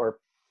through, or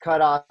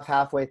cut off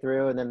halfway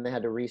through, and then they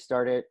had to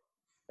restart it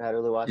at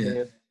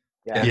Uluwatu.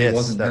 Yeah.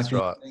 Yes, that's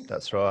right.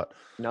 That's right.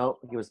 No,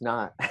 he was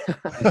not.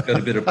 He's got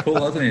a bit of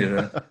pull, hasn't he,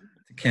 to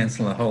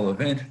cancel the whole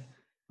event.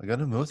 We're going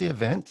to move the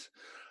event.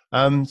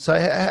 So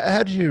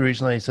how did you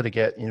originally sort of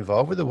get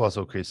involved with the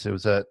Wazzle, Chris?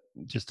 Was it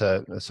just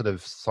a sort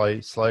of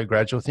slow,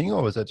 gradual thing,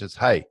 or was it just,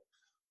 hey,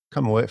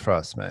 come and work for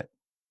us, mate?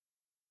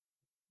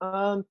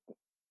 I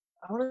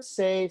want to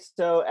say,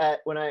 so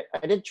when I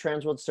did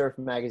Transworld Surf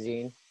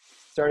magazine,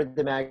 started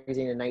the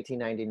magazine in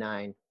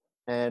 1999.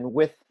 And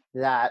with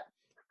that,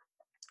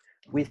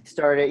 we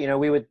started,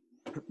 we would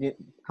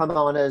come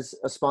on as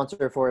a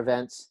sponsor for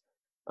events.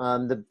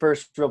 The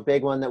first real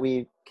big one that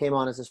we came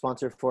on as a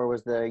sponsor for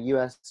was the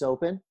US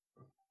Open.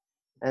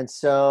 And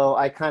so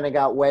I kind of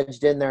got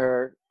wedged in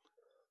there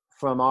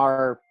from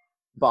our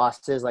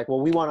bosses, like, well,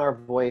 we want our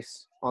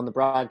voice on the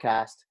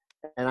broadcast.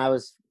 And I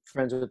was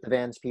friends with the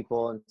Vans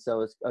people, and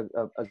so it's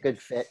a good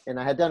fit. And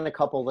I had done a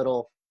couple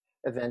little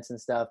events and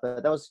stuff,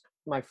 but that was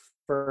my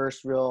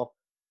first real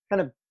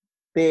kind of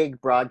big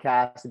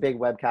broadcast, big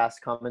webcast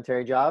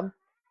commentary job.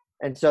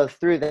 And so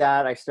through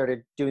that, I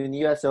started doing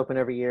the US Open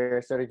every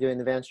year, started doing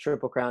the Vans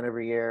Triple Crown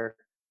every year,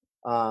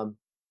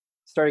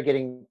 started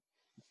getting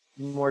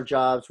more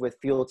jobs with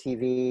Fuel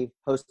TV,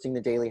 hosting the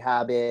Daily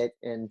Habit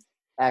and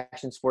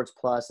Action Sports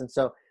Plus. And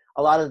so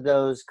a lot of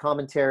those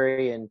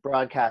commentary and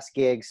broadcast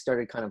gigs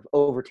started kind of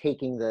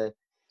overtaking the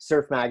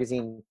surf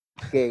magazine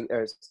gig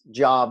or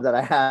job that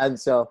I had.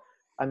 So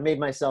I made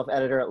myself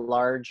editor at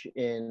large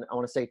in, I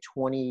want to say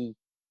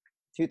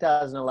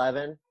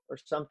 2011 or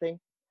something,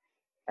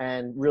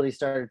 and really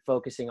started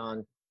focusing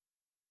on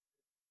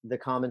the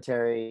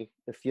commentary,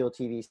 the Fuel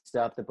TV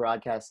stuff, the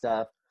broadcast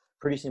stuff,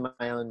 producing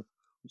my own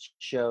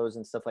shows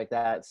and stuff like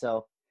that.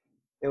 So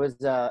it was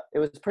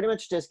pretty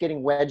much just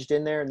getting wedged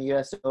in there in the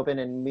U.S. Open,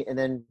 and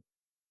then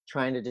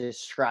trying to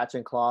just scratch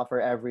and claw for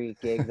every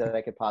gig that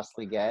I could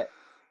possibly get.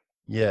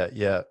 Yeah.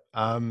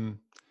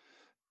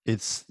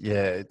 It's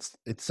I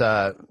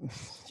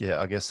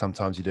guess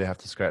sometimes you do have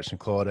to scratch and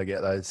claw to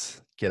get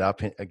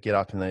up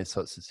in these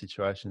sorts of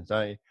situations,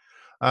 don't you?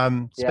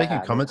 Speaking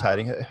of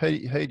commentating,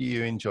 who do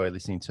you enjoy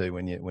listening to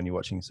when you're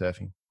watching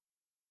surfing?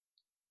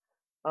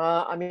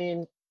 I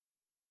mean,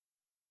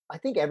 I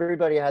think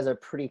everybody has a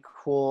pretty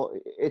cool.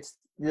 It's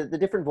the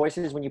different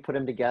voices when you put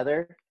them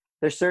together.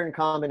 There's certain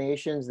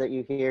combinations that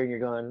you hear and you're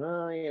going,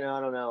 oh, I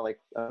don't know, like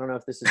I don't know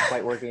if this is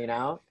quite working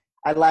out.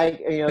 I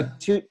like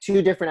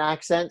two different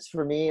accents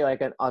for me,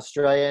 like an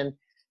Australian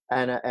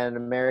and an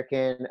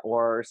American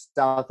or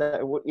South.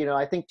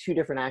 I think two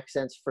different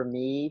accents for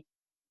me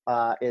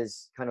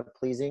is kind of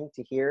pleasing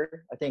to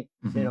hear. I think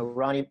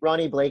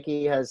Ronnie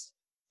Blakey has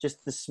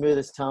just the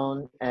smoothest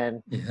tone,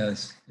 and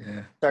yes,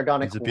 yeah,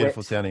 sardonic. He's a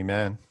beautiful sounding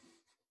man.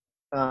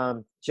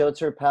 Joe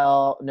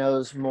Turpel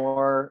knows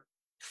more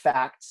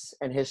facts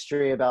and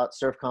history about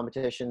surf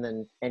competition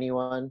than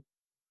anyone.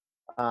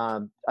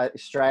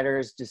 Strider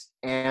is just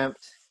amped.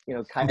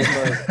 Kaito is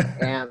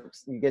amped.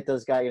 You get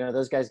those guys.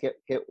 Those guys get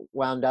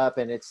wound up,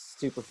 and it's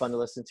super fun to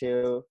listen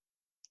to.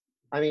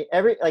 I mean,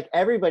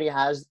 everybody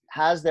has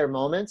their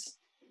moments.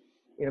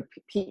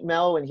 Pete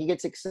Mel, when he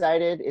gets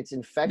excited, it's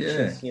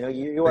infectious. Yeah,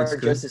 you are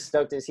just as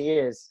stoked as he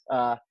is.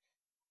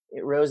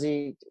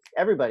 Rosie,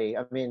 everybody.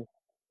 I mean,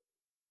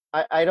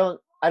 I don't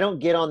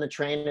get on the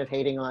train of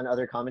hating on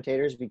other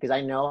commentators because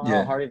I know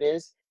how hard it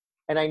is,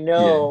 and I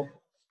know,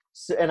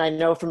 and I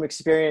know from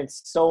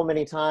experience so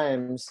many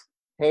times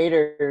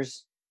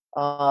haters,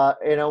 want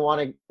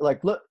to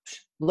like, look,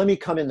 let me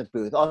come in the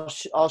booth. I'll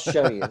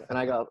show you.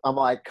 And I'm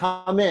like,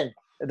 come in.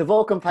 The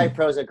Volcom Pipe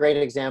Pro is a great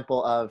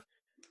example of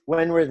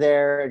when we're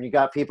there and you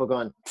got people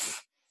going,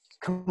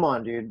 come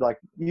on, dude, like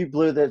you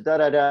blew the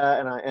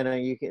da-da-da.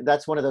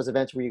 That's one of those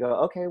events where you go,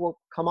 okay, well,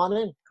 come on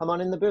in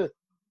the booth.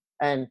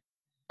 And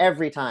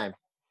every time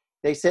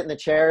they sit in the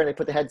chair and they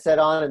put the headset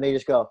on and they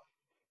just go,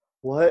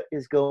 what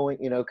is going,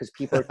 because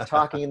people are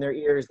talking in their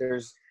ears.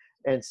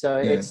 It's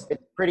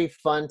pretty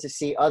fun to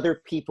see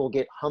other people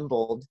get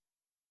humbled.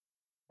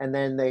 And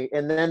then they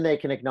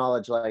can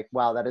acknowledge like,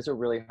 wow, that is a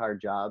really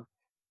hard job.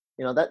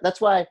 That's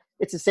why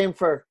it's the same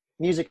for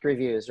music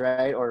reviews,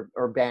 right?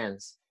 Or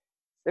bands.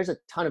 There's a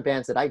ton of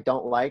bands that I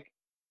don't like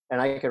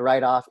and I could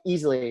write off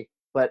easily,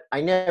 but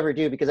I never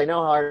do because I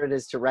know how hard it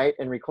is to write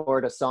and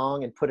record a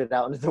song and put it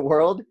out into the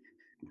world.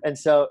 And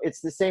so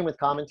it's the same with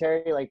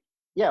commentary. Like,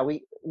 yeah,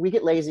 we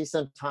get lazy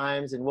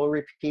sometimes and we'll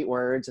repeat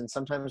words and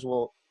sometimes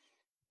we'll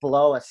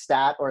blow a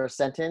stat or a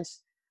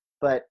sentence.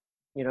 But,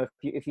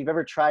 if you've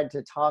ever tried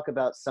to talk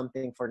about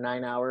something for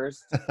 9 hours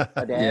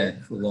a day.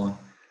 Yeah, full on.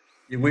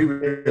 Yeah, we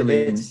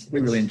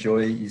really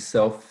enjoy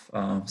yourself,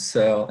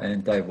 Sal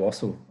and Dave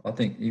Wassel. I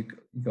think you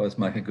guys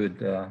make a good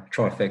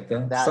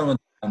trifecta.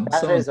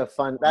 That is a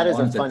fun Dave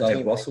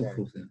team. Wassel Right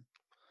pulls in.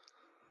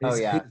 He's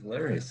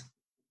hilarious.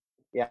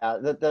 Yeah,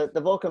 the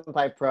Volcom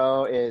Pipe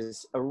Pro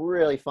is a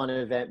really fun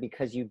event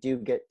because you do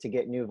get to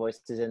get new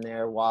voices in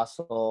there.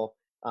 Wassel,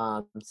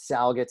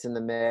 Sal gets in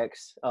the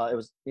mix.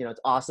 It's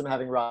awesome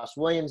having Ross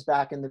Williams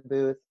back in the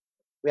booth.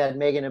 We had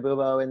Megan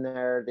Abubo in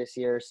there this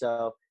year,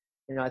 so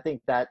I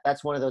think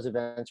that's one of those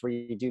events where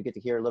you do get to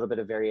hear a little bit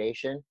of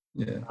variation.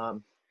 Yeah.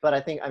 But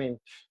I mean,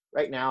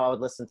 right now I would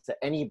listen to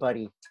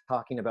anybody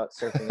talking about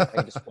surfing if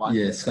I just watch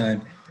it.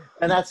 Same.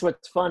 And that's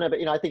what's fun about,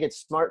 I think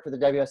it's smart for the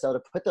WSL to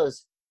put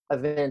those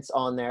events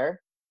on there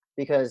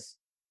because,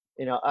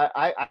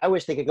 I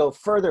wish they could go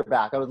further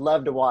back. I would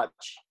love to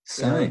watch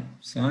same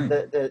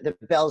the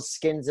Bell's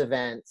Skins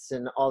events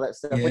and all that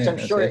stuff, which I'm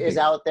sure is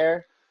out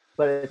there,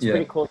 but it's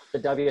pretty cool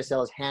that the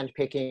WSL is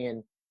handpicking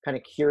and kind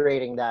of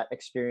curating that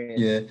experience.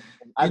 Yeah.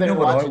 I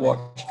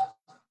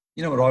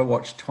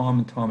watched time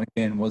and time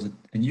again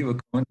and you were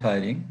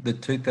commentating the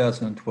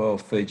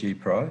 2012 Fiji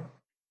Pro.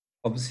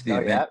 Obviously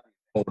the event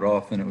pulled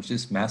off and it was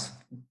just massive.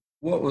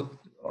 I'm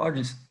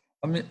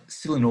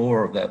still in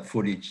awe of that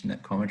footage and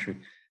that commentary.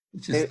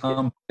 It's just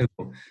unbelievable.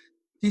 Do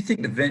you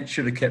think the event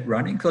should have kept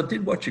running? Because I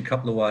did watch a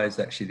couple of waves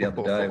actually the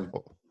other day.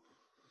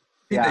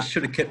 They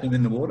should have kept them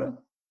in the water.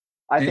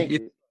 I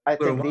think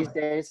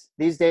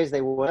these days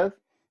they would have.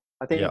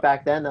 I think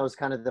back then that was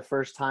kind of the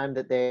first time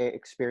that they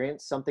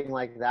experienced something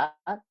like that.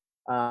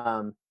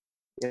 And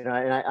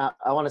I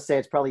want to say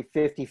it's probably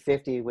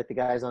 50-50 with the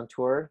guys on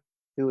tour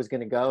who was going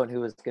to go and who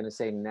was going to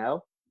say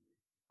no.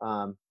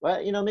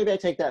 But maybe I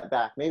take that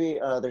back. Maybe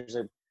there's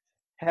a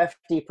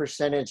hefty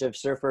percentage of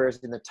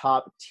surfers in the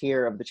top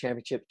tier of the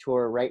championship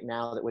tour right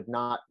now that would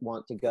not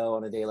want to go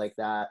on a day like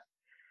that.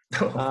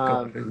 Oh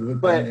God, it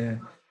would be, But yeah.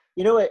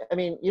 you know what? I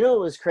mean, you know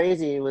what was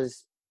crazy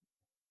was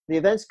the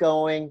event's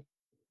going,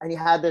 and you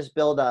had this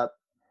build up,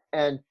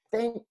 and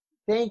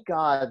thank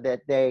God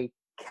that they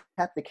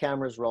kept the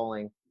cameras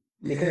rolling,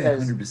 Yeah,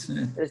 because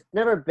 100%. there's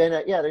never been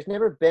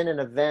an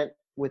event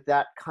with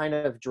that kind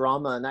of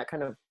drama and that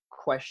kind of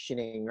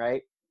questioning,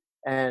 right?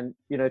 And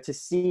to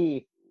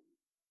see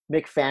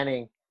Mick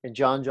Fanning and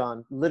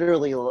John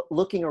literally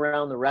looking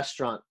around the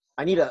restaurant.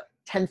 I need a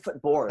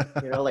 10-foot board,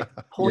 like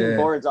pulling Yeah,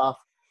 boards off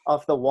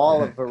the wall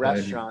yeah, of a totally.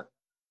 restaurant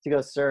to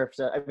go surf.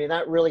 So I mean,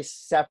 that really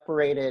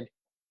separated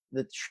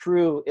the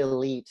true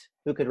elite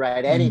who could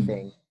ride Mm,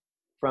 anything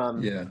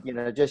from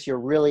yeah, just your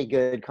really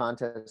good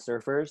contest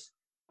surfers.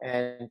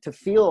 And to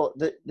feel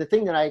the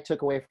thing that I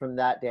took away from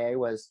that day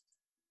was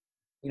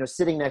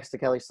sitting next to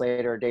Kelly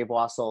Slater or Dave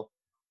Wassel,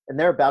 and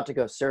they're about to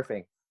go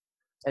surfing,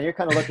 and you're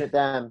kind of looking at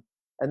them,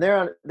 and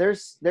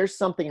there's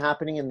something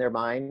happening in their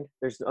mind.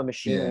 There's a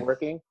machine yeah,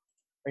 working,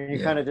 and you're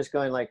yeah. kind of just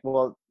going like,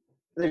 well,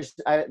 there's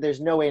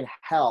no way in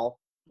hell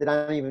that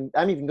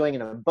I'm even going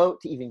in a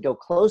boat to even go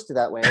close to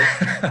that wave.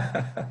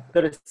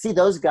 So to see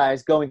those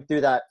guys going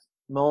through that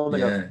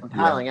moment of Yeah, yeah,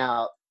 paddling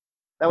out,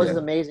 that was yeah.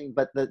 amazing.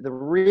 But the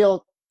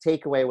real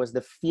takeaway was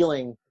the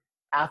feeling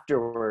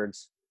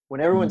afterwards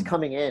when everyone's Mm.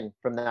 coming in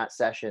from that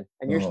session,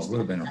 and you're Oh, it would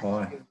have standing been a next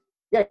high. to,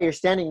 yeah, you're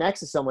standing next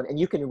to someone, and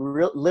you can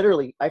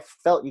literally, I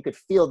felt you could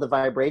feel the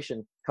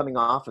vibration coming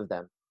off of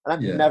them, and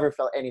I've Yeah, never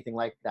felt anything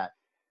like that.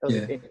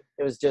 yeah.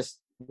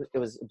 It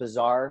was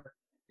bizarre,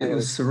 It and it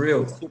was was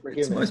surreal. It's the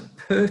superhuman. most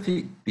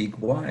perfect big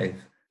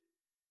wave.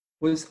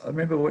 I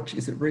remember watching,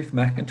 is it Reef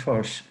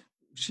McIntosh?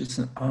 It's just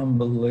an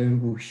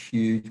unbelievable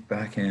huge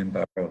backhand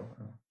barrel.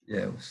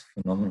 Yeah, it was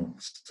phenomenal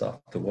stuff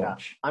to Yeah,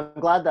 watch. I'm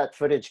glad that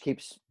footage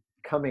keeps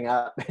coming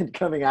up and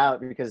coming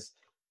out, because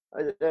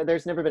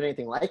there's never been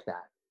anything like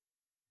that.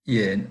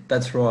 Yeah,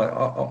 that's right.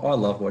 I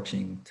love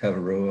watching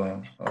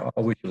Tavarua. I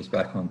wish it was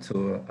back on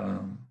tour.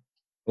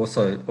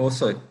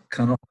 Also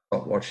cannot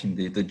stop watching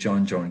the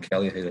John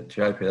Kelly heat at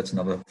JP. That's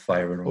another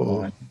favourite of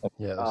Oh, mine.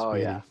 yeah, that's Oh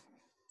yeah, beauty.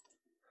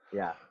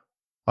 yeah.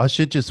 I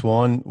should just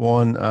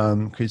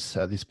warn Chris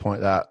at this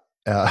point that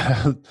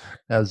our,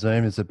 our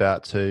Zoom is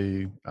about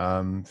to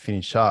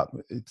finish up.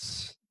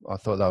 I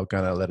thought they were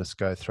going to let us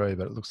go through,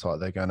 but it looks like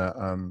they're going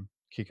to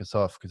kick us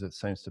off, because it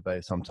seems to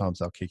be sometimes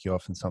they'll kick you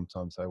off and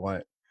sometimes they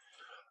won't.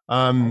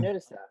 I Um,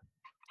 noticed that.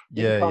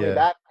 You can yeah, call me yeah.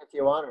 back if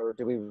you want, or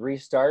do we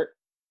restart?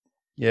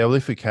 Yeah, well,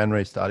 if we can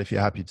restart, if you're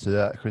happy to do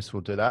that, Chris,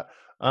 we'll do that.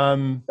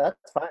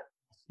 That's fine.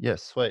 Yeah,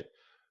 sweet.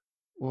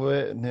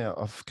 Now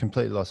I've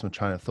completely lost my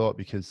train of thought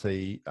because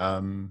the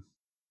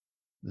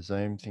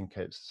Zoom thing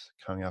keeps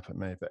coming up at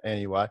me. But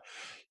anyway,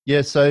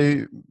 yeah.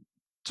 So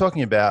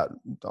talking about,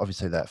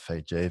 obviously, that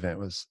Fiji event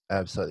was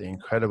absolutely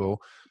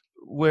incredible.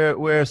 Where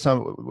are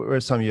some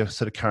of your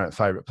sort of current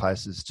favourite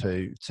places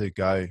to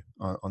go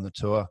on the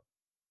tour?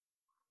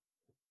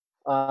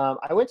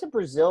 I went to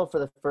Brazil for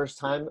the first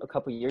time a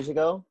couple years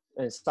ago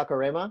in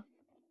Saquarema,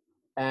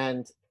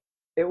 and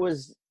it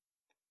was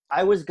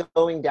I was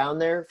going down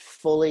there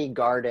fully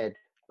guarded,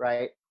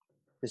 right?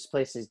 This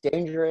place is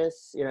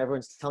dangerous.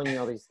 Everyone's telling me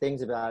all these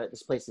things about it.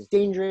 This place is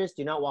dangerous.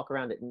 Do not walk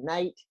around at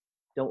night.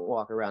 Don't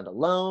walk around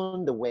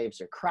alone. The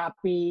waves are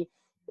crappy.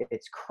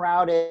 It's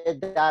crowded.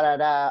 Da da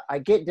da. I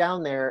get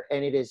down there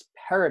and it is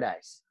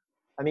paradise.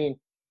 I mean,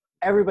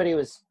 everybody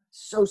was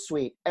so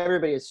sweet.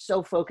 Everybody is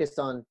so focused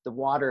on the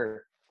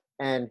water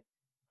and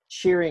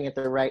cheering at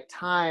the right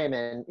time,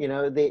 and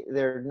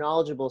they're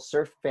knowledgeable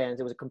surf fans.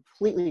 It was a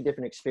completely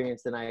different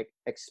experience than I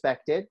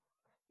expected.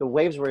 The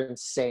waves were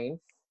insane,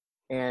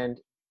 and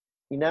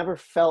you never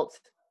felt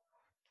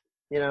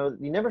the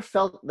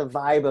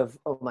vibe of,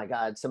 oh my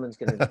god, someone's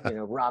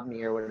gonna rob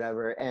me or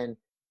whatever. And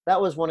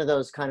that was one of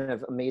those kind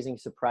of amazing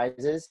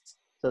surprises.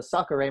 So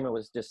Saquarema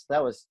was just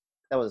that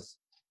was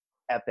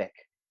epic.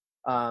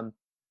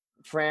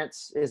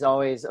 France is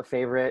always a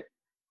favorite,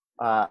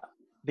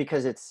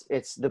 because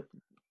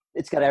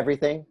it's got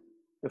everything: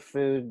 the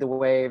food, the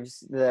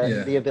waves,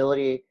 Yeah, the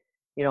ability.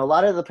 A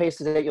lot of the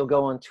places that you'll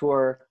go on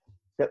tour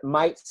that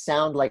might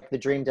sound like the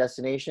dream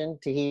destination,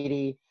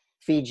 Tahiti,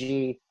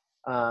 Fiji,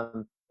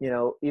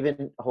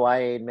 even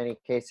Hawaii in many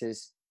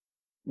cases,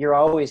 you're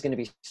always going to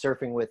be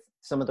surfing with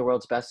some of the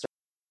world's best.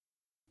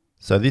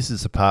 So this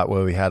is the part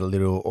where we had a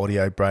little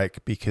audio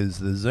break because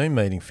the Zoom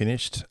meeting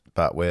finished,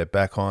 but we're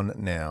back on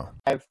now.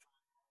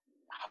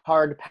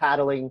 Hard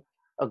paddling,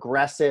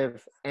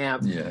 aggressive,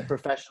 amped yeah.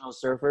 professional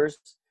surfers.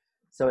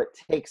 So it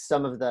takes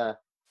some of the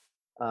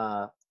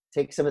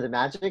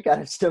magic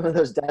out of some of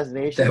those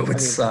destinations. That would I mean,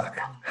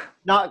 suck.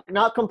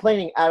 not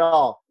complaining at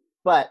all,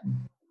 but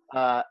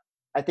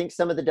I think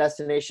some of the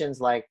destinations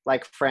like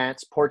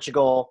France,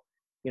 Portugal,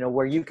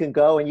 where you can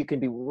go and you can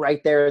be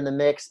right there in the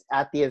mix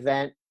at the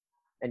event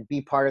and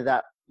be part of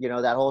that,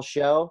 that whole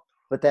show.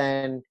 But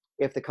then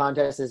if the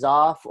contest is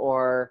off,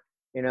 or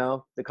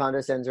the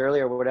contest ends early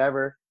or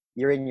whatever,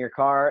 you're in your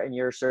car and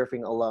you're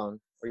surfing alone,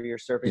 or you're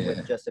surfing Yeah,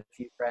 with just a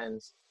few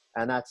friends.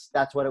 And that's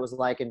what it was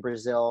like in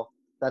Brazil.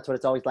 That's what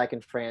it's always like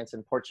in France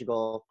and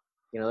Portugal.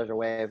 There's a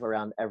wave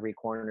around every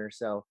corner.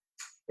 So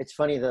it's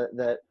funny,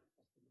 the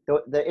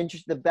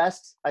the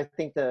best, I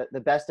think the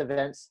best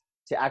events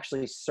to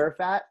actually surf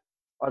at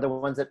are the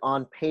ones that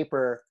on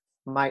paper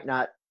you might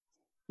not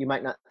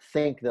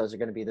think those are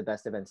going to be the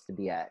best events to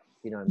be at.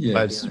 You know what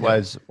Yeah.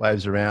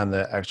 Waves around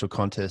the actual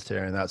contest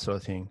area and that sort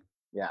of thing.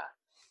 Yeah.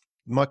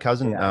 My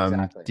cousin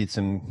Exactly.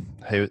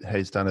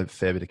 he's done a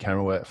fair bit of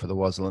camera work for the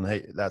Wazzle,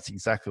 and that's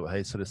exactly what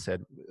he sort of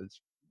said.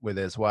 Where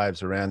there's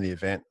waves around the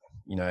event,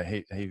 you know,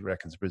 he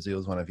reckons Brazil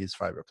is one of his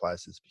favorite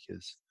places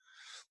because,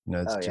 you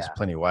know, there's just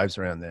plenty of waves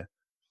around there.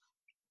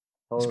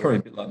 It's probably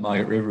a bit like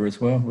Margaret River as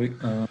well.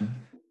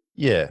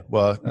 Yeah,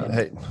 well,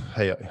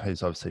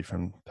 he's obviously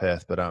from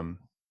Perth, but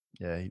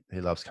yeah, he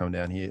loves coming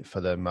down here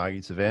for the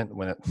Margie's event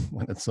when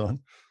it's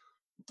on.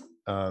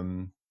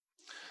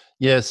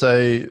 Yeah,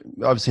 so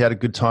obviously had a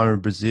good time in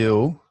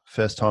Brazil,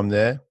 first time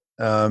there.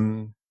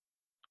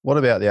 What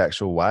about the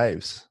actual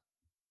waves?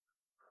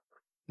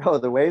 Oh,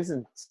 the waves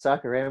in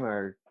Saquarema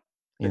are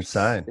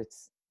Insane.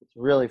 It's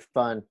really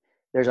fun.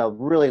 There's a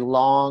really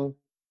long,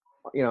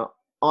 you know,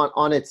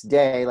 on its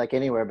day, like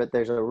anywhere, but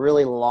there's a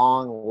really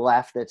long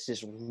left that's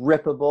just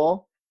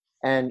rippable.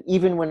 And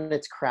even when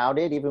it's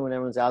crowded, even when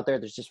everyone's out there,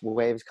 there's just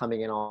waves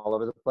coming in all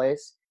over the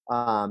place.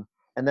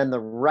 And then the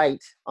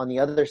right on the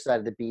other side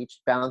of the beach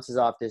bounces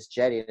off this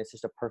jetty, and it's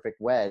just a perfect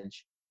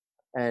wedge.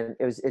 And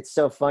it's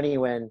so funny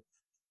when,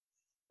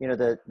 you know,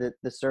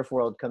 the surf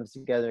world comes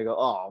together and go,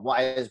 oh,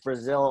 why is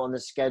Brazil on the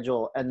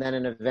schedule? And then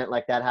an event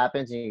like that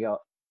happens, and you go,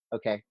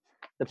 okay,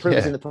 the proof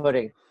is in the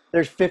pudding.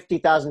 There's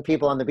 50,000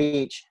 people on the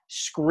beach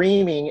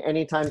screaming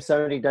anytime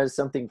somebody does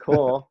something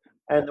cool,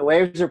 and the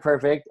waves are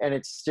perfect, and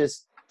it's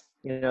just,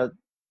 you know,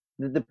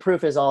 the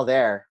proof is all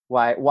there.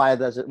 Why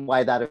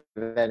that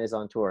event is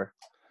on tour.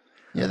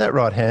 Yeah, that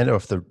right hander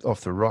off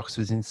the rocks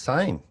was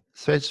insane,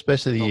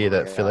 especially the year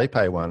that Felipe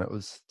won. It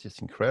was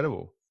just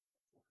incredible.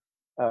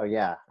 Oh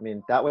yeah, I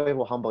mean that wave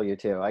will humble you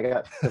too. I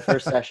got the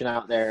first session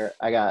out there,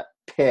 I got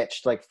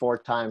pitched like 4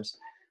 times,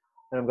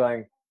 and I'm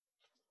going,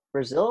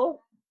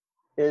 Brazil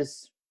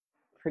is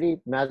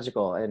pretty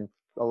magical and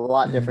a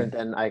lot different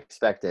than I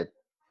expected.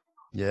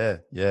 Yeah,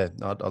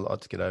 I'd like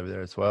to get over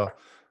there as well at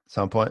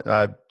some point.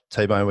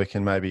 T-Bone, we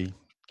can maybe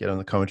get on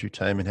the commentary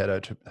team and head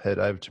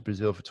over to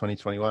Brazil for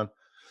 2021.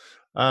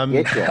 I'll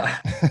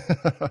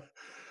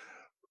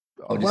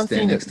just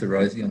stand next to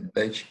Rosie on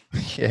the beach.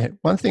 Yeah,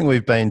 one thing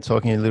we've been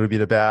talking a little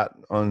bit about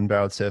on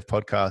Barreled Surf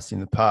Podcast in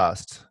the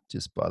past,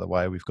 just by the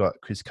way, we've got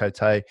Chris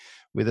Cote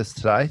with us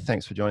today.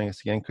 Thanks for joining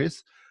us again,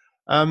 Chris.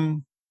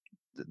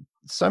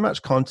 So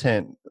much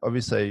content.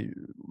 Obviously,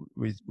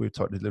 we've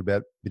talked a little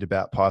bit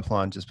about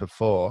Pipeline just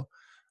before.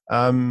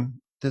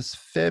 There's a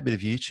fair bit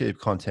of YouTube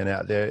content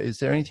out there. Is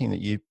there anything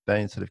that you've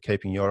been sort of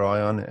keeping your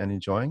eye on and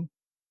enjoying?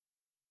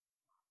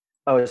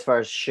 Oh, as far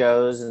as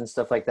shows and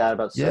stuff like that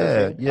about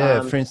surfing?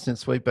 Yeah. For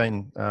instance, we've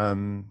been,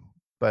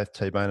 both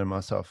T-Bone and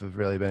myself have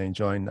really been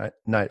enjoying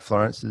Nate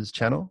Florence's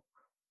channel.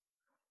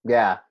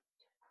 Yeah.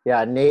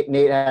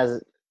 Nate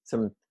has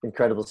some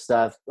incredible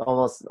stuff.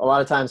 Almost a lot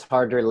of times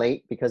hard to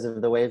relate because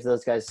of the waves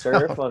those guys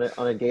surf on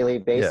a daily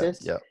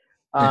basis. Yeah.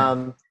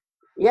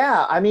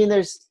 I mean,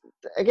 that's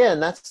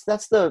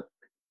the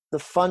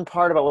fun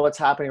part about what's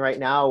happening right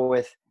now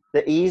with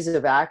the ease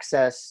of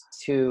access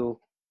to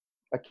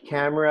a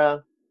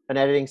camera, an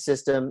editing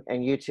system,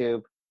 and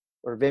YouTube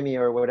or Vimeo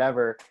or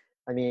whatever.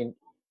 I mean,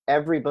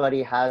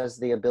 everybody has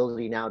the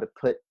ability now to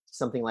put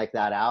something like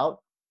that out.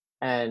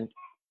 And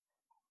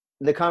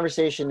the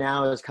conversation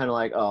now is kind of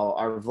like, oh,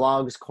 are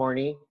vlogs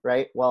corny,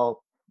 right?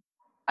 Well,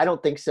 I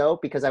don't think so,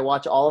 because I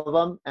watch all of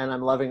them and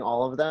I'm loving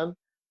all of them.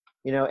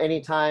 You know,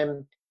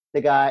 anytime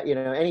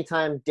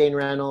Dane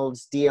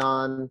Reynolds,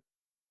 Dion,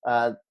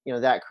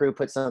 that crew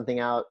puts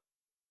something out,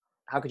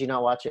 how could you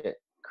not watch it?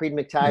 Creed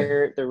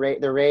McTaggart, the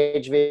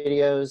Rage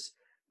videos,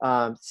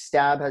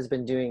 Stab has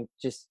been doing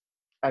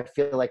I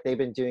feel like they've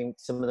been doing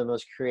some of the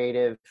most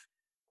creative,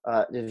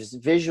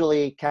 just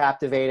visually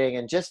captivating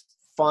and just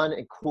fun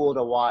and cool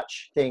to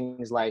watch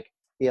things like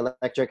the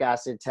electric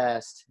acid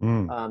test.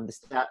 The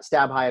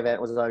Stab High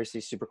event was obviously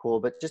super cool,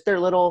 but just their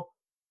little,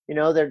 I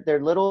don't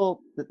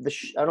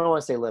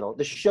want to say little,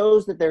 the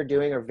shows that they're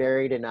doing are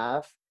varied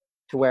enough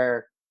to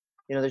where,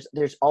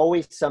 there's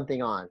always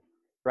something on,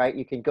 right?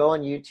 You can go on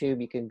YouTube,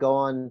 you can go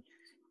on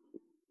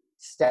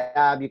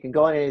Stab, you can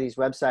go on any of these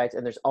websites,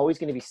 and there's always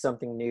going to be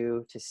something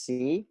new to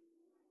see.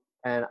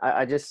 And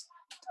I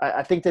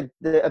think that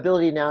the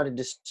ability now to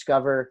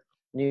discover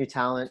new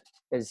talent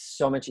is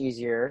so much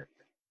easier.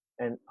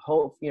 And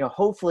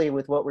hopefully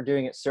with what we're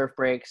doing at Surf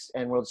Breaks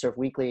and World Surf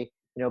Weekly,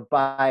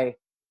 by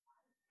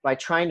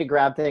trying to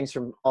grab things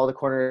from all the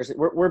corners,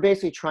 we're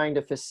basically trying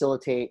to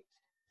facilitate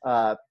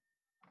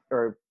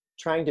or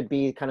trying to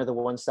be kind of the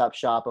one-stop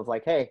shop of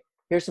like, hey,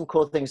 here's some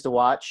cool things to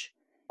watch.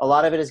 A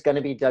lot of it is going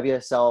to be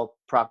WSL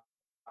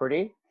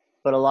property,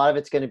 but a lot of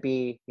it's going to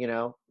be,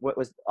 what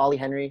was Ollie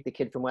Henry, the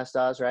kid from West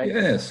Oz, right?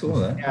 Yeah, I saw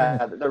that.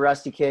 Yeah, the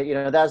Rusty kid.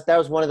 that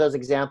was one of those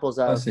examples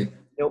of.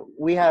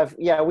 We have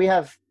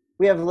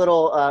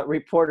little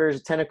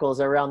reporters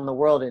tentacles around the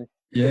world, and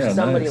if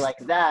somebody like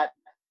that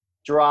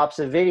drops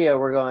a video,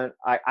 we're going,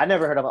 I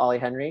never heard of Ollie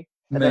Henry,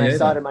 and then I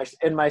saw it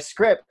in my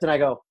script, and I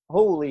go,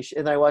 holy shit.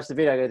 And then I watched the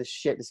video, I go, this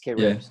shit, this kid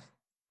rips.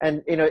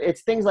 And, you know,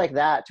 it's things like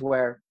that to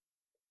where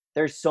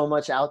there's so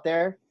much out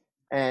there.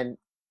 And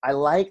I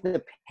like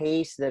the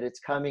pace that it's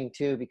coming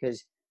to,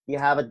 because you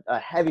have a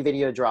heavy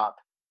video drop,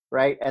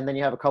 right? And then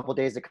you have a couple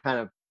days to kind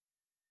of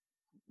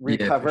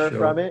recover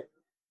from it.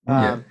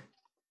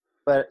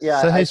 But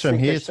yeah, so he's from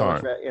here,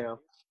 Torrent. You know.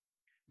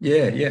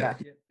 Yeah.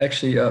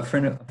 Actually, a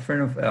friend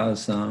of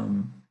ours,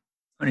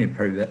 only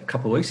probably about a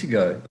couple of weeks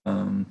ago,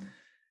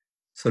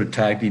 sort of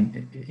tagged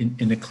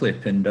in a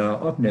clip, and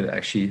I've never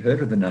actually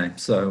heard of the name.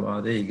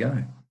 So there you go.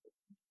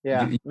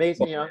 Yeah,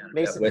 Mason. You know,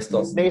 Mason.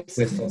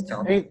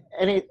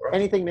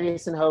 Anything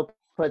Mason Hope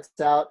puts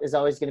out is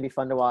always going to be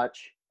fun to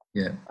watch.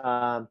 Yeah.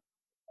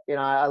 You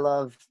know, I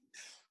love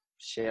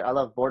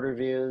board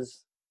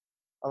reviews.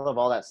 I love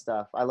all that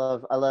stuff. I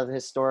love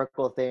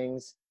historical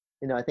things.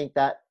 You know, I think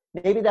that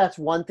maybe that's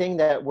one thing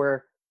that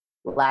we're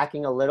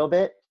lacking a little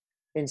bit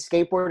in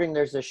skateboarding.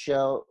 There's a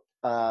show,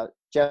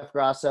 Jeff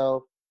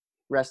Grosso,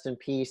 rest in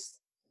peace,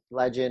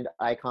 legend,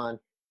 icon.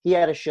 He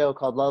had a show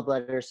called Love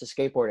Letters to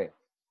Skateboarding,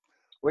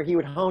 where he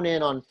would hone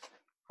in on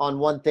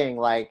one thing,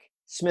 like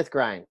Smith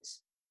grinds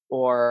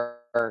or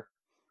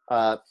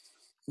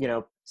you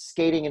know,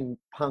 skating and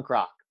punk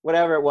rock,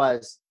 whatever it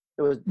was.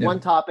 It was one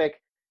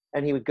topic,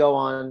 and he would go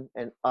on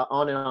and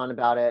on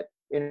about it,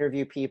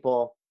 interview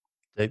people,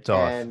 deep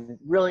dive, and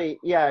really,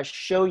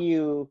 show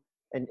you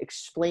and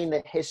explain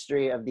the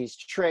history of these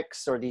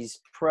tricks or these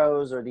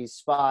pros or these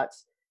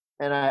spots.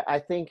 And I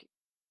think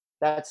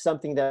that's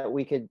something that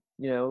we could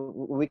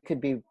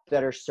be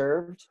better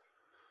served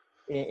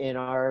in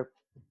our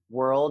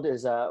world,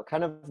 is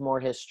kind of more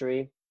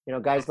history. You know,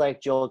 guys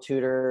like Joel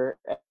Tudor,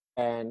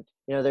 and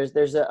you know,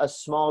 there's a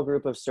small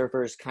group of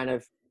surfers kind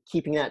of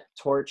keeping that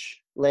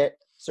torch lit,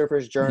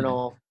 Surfers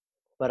Journal.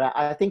 But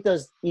I think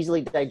those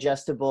easily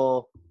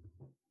digestible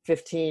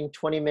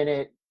 15-20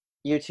 minute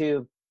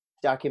YouTube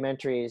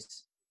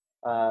documentaries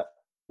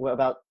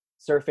about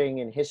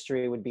surfing and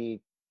history would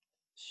be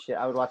shit.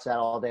 I would watch that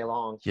all day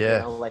long. Yeah,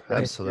 you know, like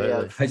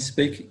absolutely. Hey,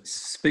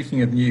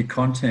 speaking of new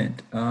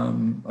content,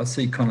 I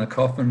see Connor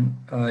Coffin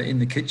in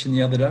the kitchen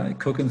the other day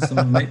cooking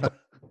some meat.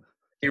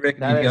 You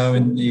reckon you go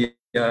in the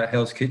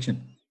Hell's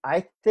Kitchen?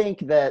 I think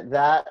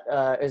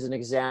that is an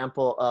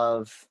example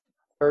of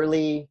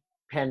early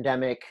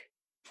pandemic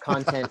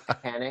content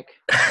panic.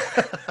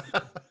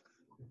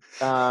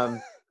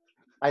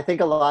 I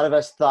think a lot of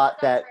us thought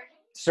that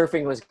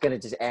surfing was going to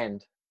just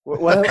end.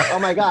 Oh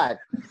my God.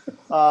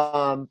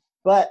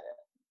 But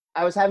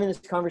I was having this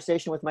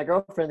conversation with my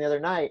girlfriend the other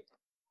night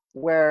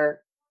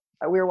where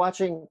we were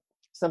watching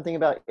something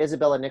about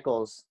Isabella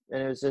Nichols,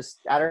 and it was just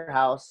at her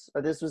house.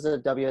 This was a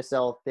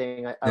WSL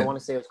thing. I want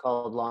to say it was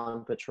called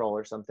Lawn Patrol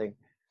or something.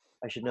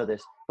 I should know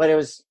this. But it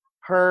was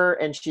her,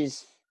 and you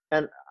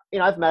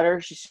know, I've met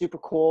her. She's super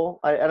cool.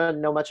 I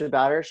don't know much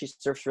about her. She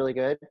surfs really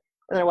good.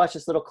 And then I watched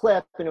this little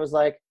clip, and it was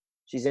like,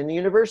 she's in the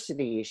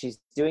university. She's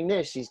doing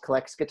this. She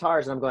collects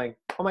guitars. And I'm going,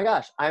 oh my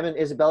gosh, I'm an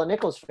Isabella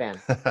Nichols fan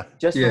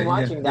just from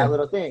watching that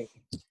little thing.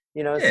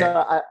 You know,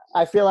 so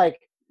I feel like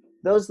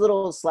those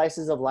little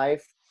slices of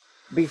life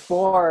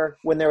before,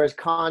 when there was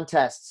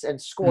contests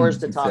and scores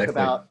to talk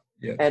about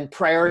and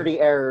priority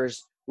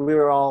errors, we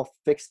were all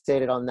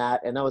fixated on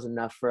that. And that was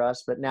enough for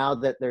us. But now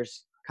that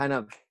there's kind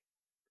of,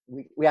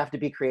 we have to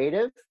be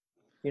creative,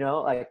 you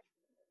know, like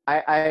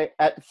I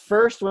at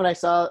first when I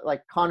saw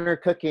like Connor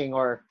cooking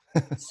or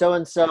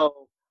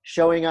so-and-so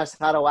showing us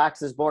how to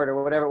wax his board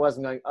or whatever it was,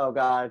 I'm going, oh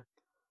God,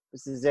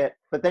 this is it.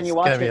 But then you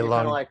watch it, you're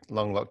kind of like,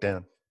 long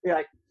lockdown.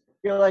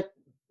 You're like,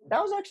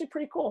 that was actually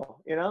pretty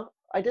cool. You know,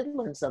 I did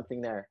learn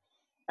something there.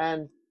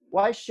 And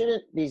why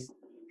shouldn't these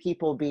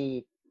people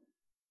be,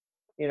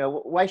 you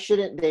know, why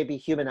shouldn't they be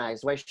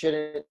humanized? Why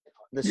shouldn't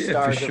the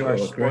stars of our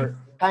sport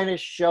kind of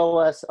show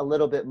us a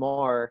little bit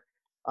more?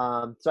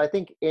 So I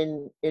think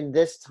in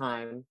this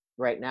time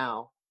right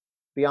now,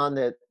 beyond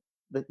the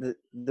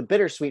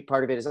bittersweet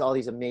part of it is all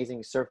these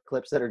amazing surf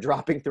clips that are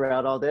dropping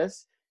throughout all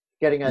this,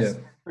 getting us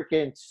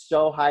freaking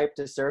so hyped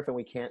to surf, and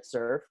we can't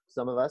surf,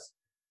 some of us.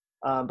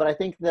 But I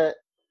think that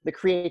the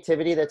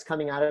creativity that's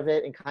coming out of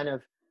it, and kind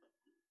of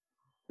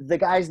the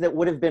guys that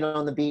would have been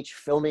on the beach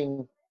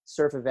filming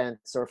surf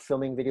events or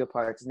filming video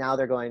parts, now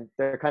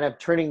they're kind of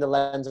turning the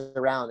lens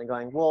around and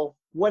going, well,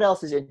 what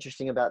else is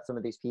interesting about some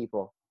of these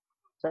people?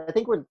 So I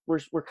think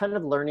we're kind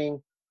of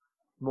learning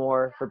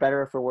more, for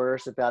better or for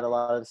worse, about a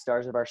lot of the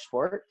stars of our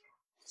sport.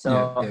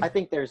 So I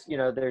think there's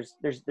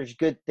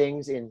good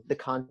things in the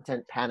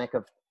content panic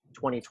of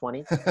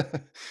 2020.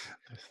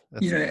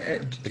 You know,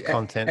 the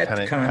content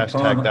panic,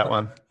 hashtag that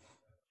one.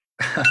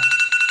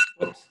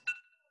 Whoops.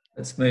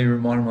 That's me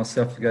reminding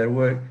myself to go to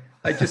work.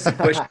 Just a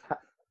question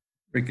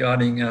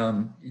regarding you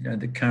know,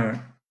 the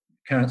current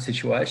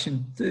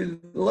situation. Do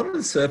a lot of the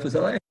surfers,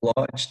 are they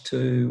obliged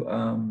to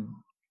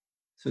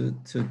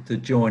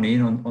join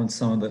in on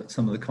some of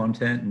the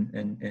content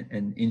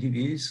and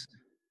interviews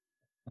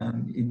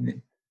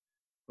in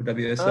for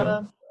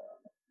WSL?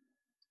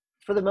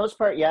 For the most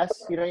part,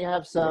 yes. You know, you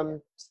have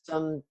some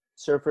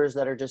surfers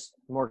that are just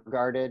more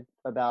guarded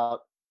about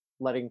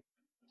letting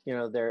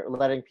they're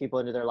letting people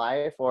into their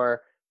life,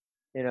 or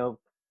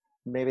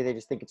maybe they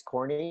just think it's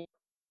corny.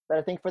 But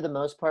I think for the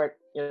most part,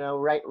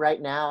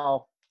 right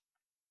now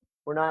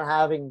we're not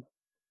having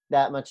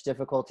that much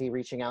difficulty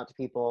reaching out to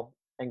people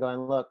and going,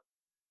 look,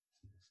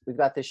 we've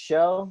got this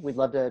show. We'd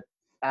love to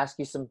ask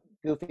you some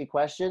goofy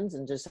questions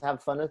and just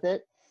have fun with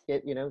it.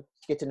 Get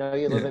to know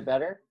you a little bit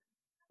better.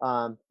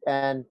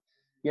 And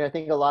I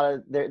think a lot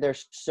of they're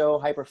so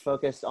hyper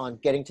focused on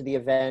getting to the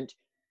event,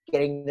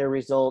 getting their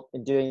result,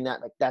 and doing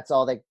that. Like that's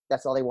all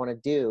they want to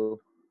do.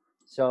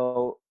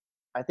 So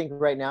I think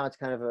right now it's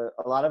kind of a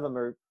lot of them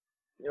are,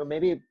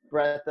 maybe a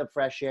breath of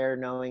fresh air,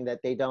 knowing that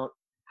they don't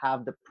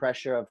have the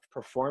pressure of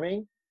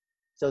performing,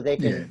 so they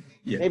can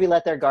maybe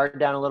let their guard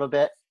down a little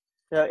bit.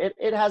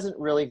 It hasn't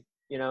really,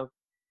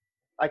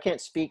 I can't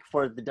speak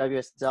for the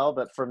WSL,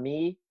 but for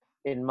me,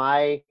 in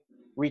my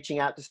reaching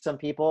out to some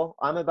people,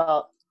 I'm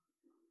about,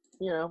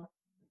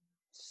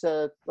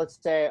 so let's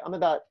say I'm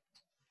about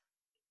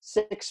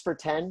 6 for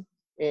 10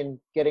 in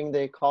getting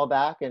the call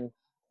back and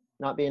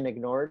not being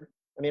ignored.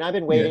 I mean, I've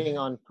been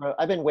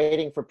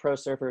waiting for pro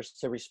surfers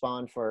to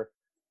respond for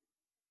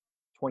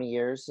 20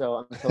 years, so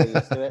I'm totally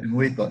used to it. And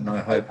we've got no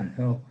hope in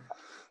hell.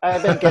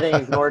 I've been getting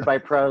ignored by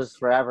pros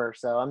forever,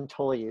 so I'm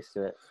totally used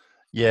to it.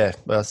 Yeah,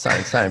 well,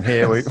 same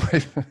here.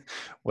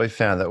 We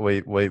found that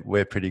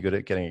we're pretty good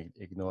at getting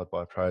ignored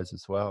by pros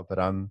as well. But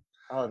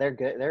oh, they're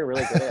good. They're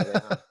really good at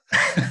it.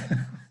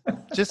 Huh?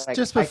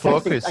 just before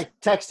Chris, I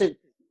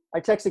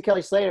texted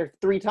Kelly Slater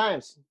 3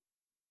 times.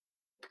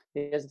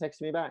 He hasn't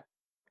texted me back.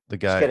 The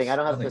guy. Just kidding. I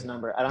don't have his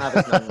number.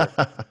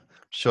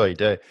 Sure you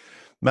do,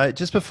 mate.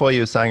 Just before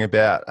you were saying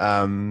about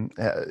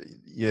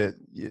your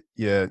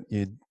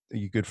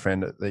good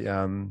friend at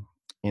the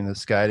in the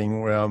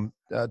skating realm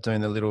doing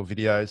the little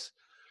videos.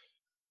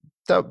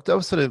 That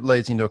sort of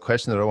leads into a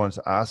question that I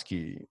wanted to ask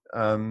you.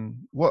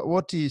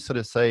 What do you sort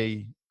of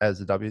see as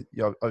the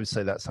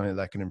obviously that's something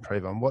that they can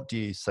improve on. What do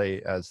you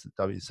see as the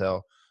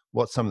WSL?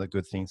 What's some of the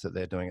good things that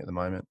they're doing at the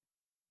moment,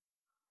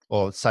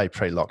 or say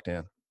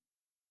pre-lockdown?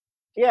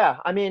 Yeah,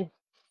 I mean,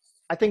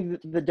 I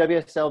think the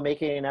WSL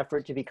making an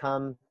effort to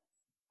become,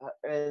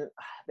 I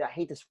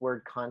hate this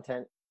word,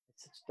 content.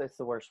 It's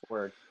the worst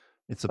word.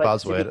 It's a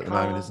buzzword at the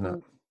moment, isn't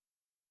it?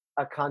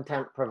 A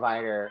content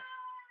provider.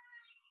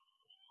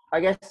 I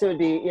guess it would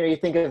be, you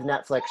think of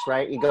Netflix,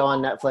 right? You go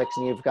on Netflix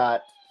and you've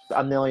got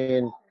a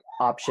million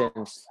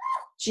options.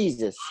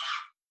 Jesus.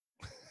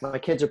 My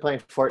kids are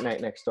playing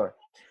Fortnite next door.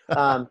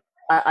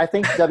 I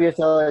think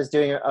WSL is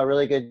doing a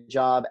really good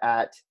job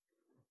at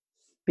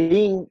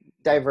being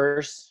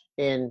diverse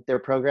in their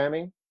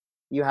programming.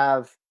 You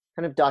have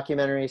kind of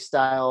documentary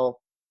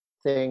style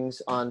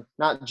things on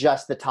not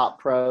just the top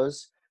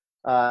pros.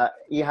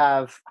 You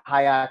have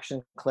high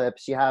action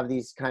clips. You have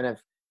these kind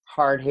of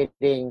hard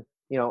hitting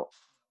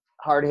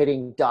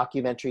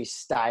documentary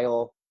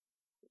style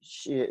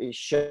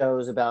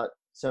shows about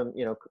some,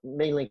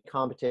 mainly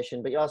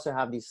competition, but you also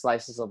have these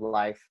slices of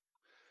life,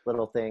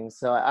 little things.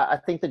 So I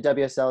think the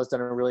WSL has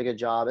done a really good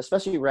job,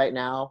 especially right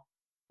now,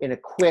 in a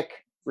quick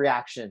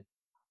reaction,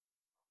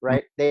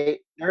 right? Their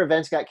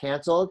events got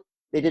canceled.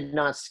 They did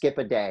not skip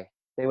a day.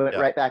 They went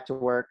right back to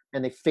work,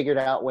 and they figured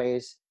out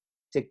ways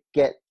to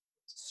get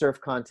surf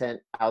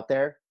content out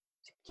there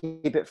to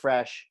keep it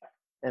fresh.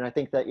 And I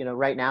think that,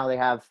 right now they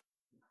have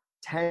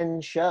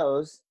 10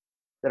 shows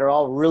that are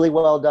all really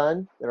well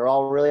done, that are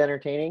all really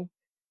entertaining,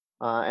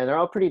 and they're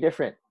all pretty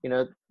different.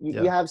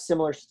 You have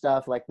similar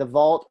stuff like the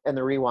vault and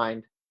the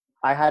rewind.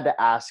 I had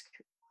to ask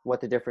what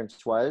the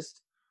difference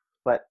was,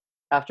 but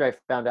after I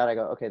found out, I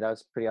go, okay, that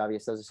was pretty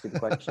obvious. That was a stupid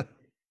question.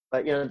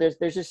 But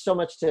there's just so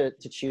much to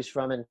choose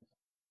from, and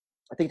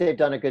I think they've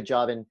done a good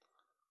job. And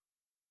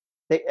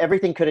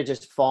everything could have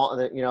just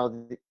fallen.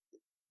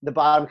 The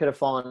bottom could have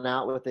fallen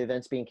out with the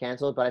events being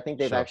canceled, but I think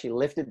they've actually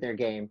lifted their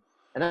game.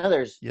 And now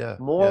there's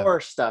more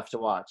stuff to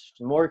watch,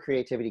 more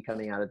creativity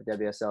coming out of the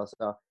WSL.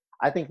 So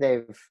I think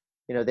they've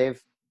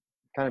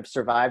kind of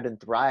survived and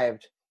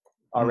thrived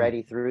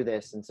already through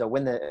this. And so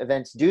when the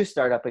events do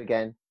start up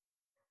again,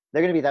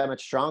 they're going to be that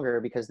much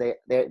stronger because they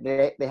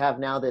have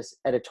now this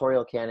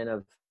editorial canon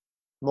of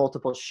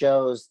multiple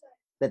shows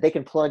that they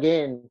can plug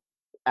in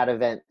at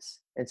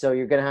events. And so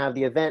you're going to have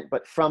the event,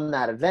 but from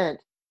that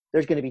event,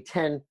 there's going to be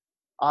 10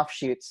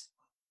 offshoots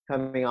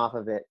coming off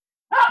of it.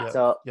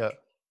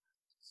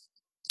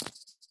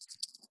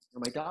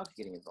 My dog's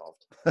getting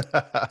involved.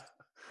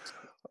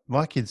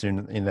 My kids are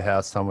in the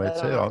house somewhere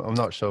too. I'm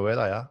not sure where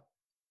they are.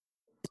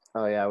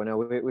 Oh yeah, well, no,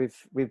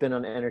 we've been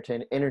on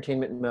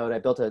entertainment mode. I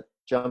built a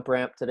jump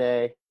ramp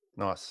today.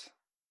 Nice.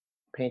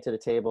 Painted a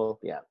table.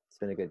 Yeah, it's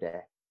been a good day.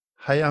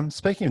 Hey,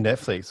 speaking of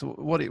Netflix,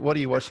 what are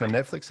you watching on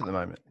Netflix at the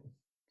moment?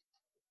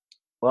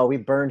 Well, we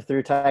burned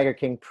through Tiger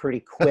King pretty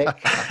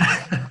quick.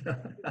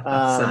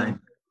 Same.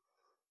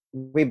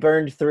 We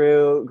burned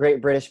through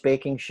Great British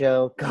Baking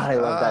Show. God, I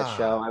love that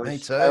show.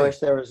 I wish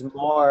there was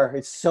more.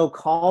 It's so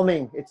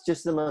calming. It's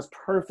just the most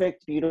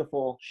perfect,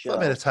 beautiful show. It's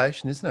like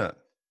meditation, isn't it?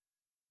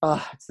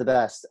 Oh, it's the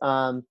best.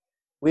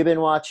 We've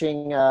been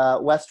watching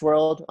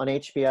Westworld on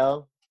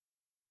HBO.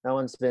 That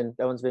one's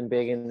been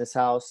big in this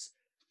house.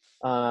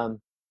 A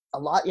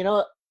lot,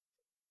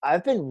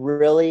 I've been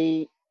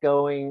really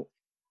going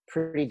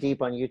pretty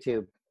deep on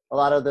YouTube. A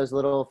lot of those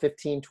little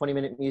 15,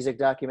 20-minute music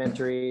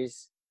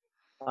documentaries.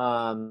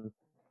 Um,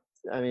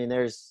 I mean,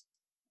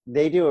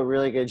 they do a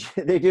really good,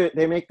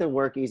 they make the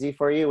work easy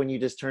for you when you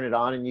just turn it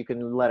on and you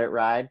can let it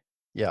ride.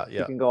 Yeah,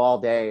 You can go all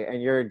day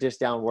and you're just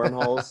down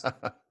wormholes.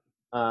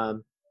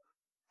 Um,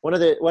 one of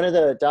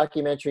the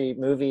documentary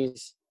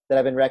movies that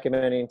I've been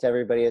recommending to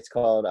everybody, it's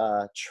called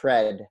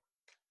Tread.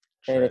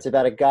 And it's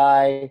about a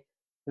guy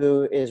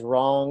who is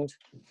wronged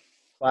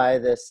by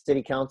the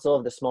city council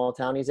of the small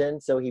town he's in.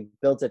 So he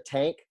builds a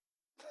tank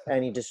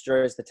and he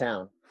destroys the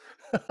town.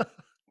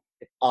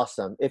 It's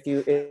awesome. If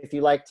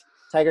you liked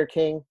Tiger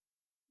King,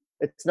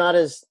 it's not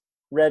as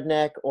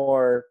redneck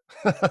or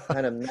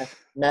kind of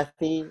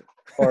methy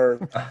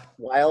or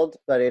wild,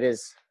 but it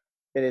is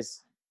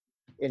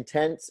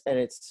intense and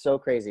it's so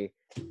crazy.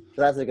 So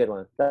that's a good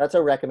one. That's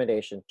a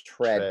recommendation.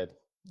 Tread.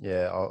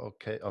 Yeah, I'll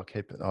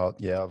keep it.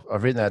 Yeah,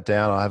 I've written that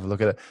down. I'll have a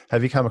look at it.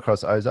 Have you come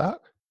across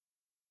Ozark?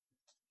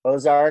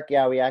 Ozark,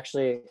 yeah,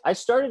 I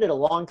started it a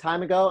long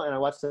time ago and I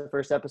watched the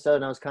first episode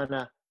and I was kind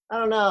of, I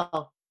don't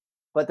know.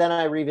 But then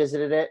I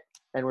revisited it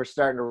and we're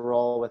starting to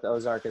roll with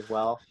Ozark as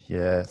well.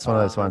 Yeah, it's one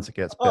of those ones that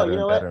gets better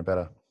and better and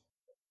better.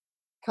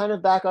 Kind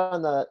of back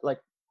on the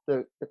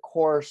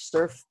core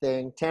surf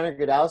thing, Tanner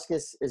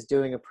Gudauskas is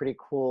doing a pretty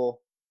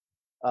cool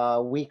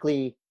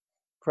weekly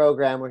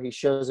program where he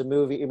shows a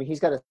movie. I mean, he's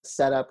got a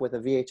setup with a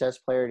VHS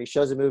player and he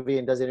shows a movie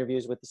and does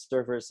interviews with the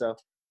surfers. So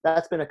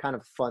that's been a kind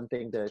of fun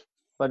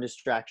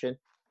distraction.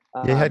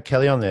 Yeah, he had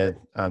Kelly on there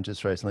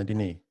just recently,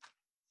 didn't he?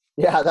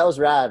 Yeah, that was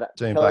rad.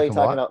 Doing Kelly black and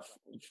talking white about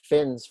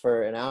fins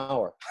for an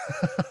hour.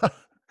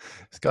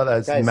 He's got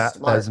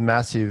those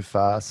massive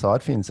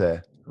side fins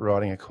there,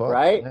 riding a quad.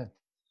 Right? Yeah.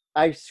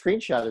 I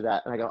screenshotted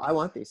that and I go, I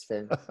want these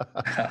fins.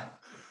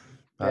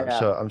 I'm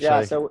sure.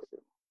 Yeah, so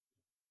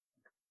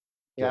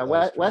yeah,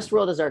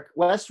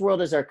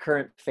 Westworld is our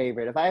current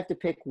favorite. If I have to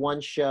pick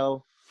one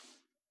show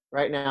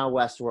right now,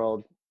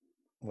 Westworld.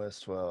 All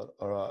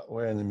right,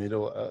 we're in the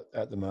middle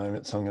at the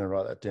moment, so I'm going to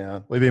write that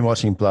down. We've been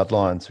watching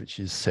Bloodlines, which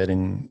is set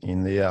in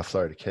the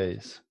Florida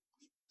Keys.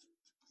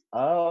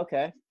 Oh,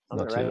 okay. I'm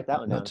going to write that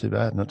one down. Not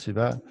too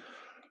bad.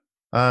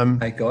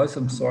 Hey guys,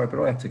 I'm sorry,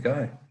 but I have to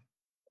go.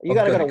 You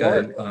got to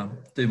go to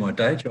work. Do my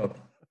day job.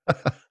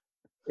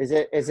 Is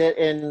it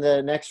in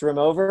the next room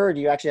over, or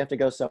do you actually have to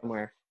go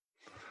somewhere?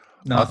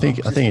 No, I think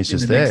it's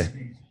just there.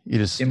 You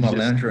just in my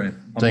lounge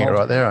room. Doing it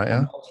right there,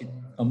 aren't you?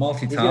 I'm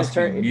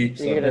multitasking. Mute,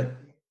 so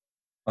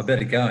I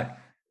better go.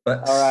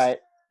 But all right.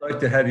 I'd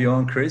like to have you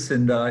on, Chris.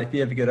 And if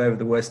you ever get over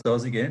the West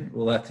Oz again,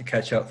 we'll have to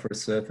catch up for a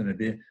surf and a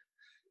beer.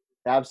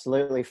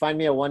 Absolutely. Find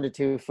me a 1 to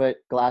 2 foot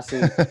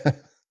glassy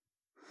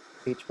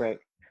beach break.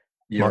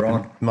 You're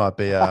on. Might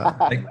be.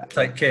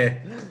 Take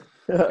care.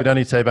 Good on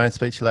you, T-Bone.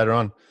 Speak to you later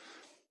on.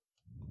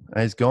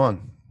 He's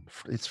gone.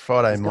 It's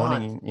Friday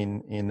morning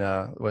in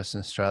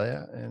Western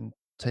Australia, and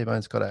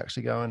T-Bone's got to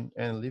actually go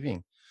and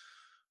living.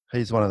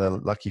 He's one of the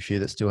lucky few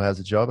that still has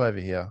a job over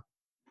here.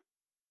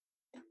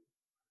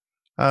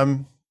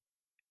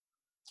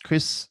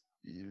 Chris,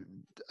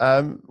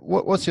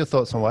 what's your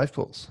thoughts on wave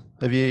pools?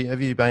 Have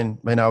you been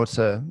able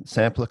to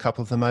sample a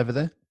couple of them over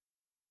there?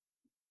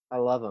 I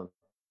love them.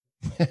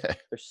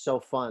 They're so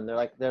fun.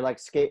 They're like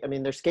skate. I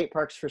mean, they're skate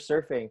parks for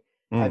surfing.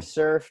 I've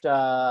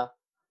surfed.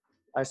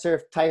 I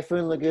surfed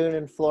Typhoon Lagoon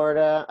in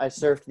Florida. I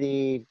surfed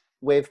the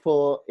wave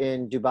pool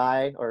in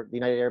Dubai or the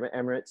United Arab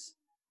Emirates.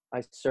 I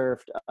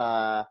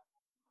surfed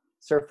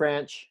Surf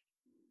Ranch,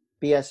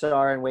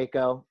 BSR in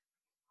Waco.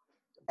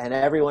 And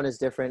everyone is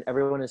different.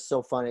 Everyone is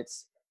so fun.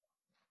 It's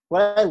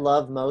what I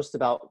love most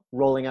about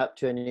rolling up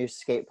to a new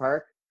skate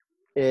park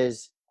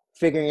is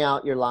figuring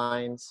out your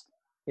lines,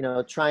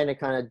 trying to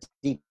kind of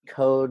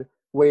decode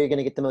where you're going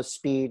to get the most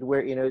speed,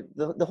 where,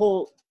 the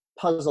whole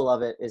puzzle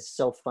of it is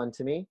so fun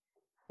to me.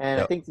 And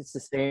I think it's the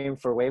same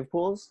for wave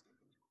pools.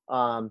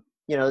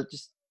 It's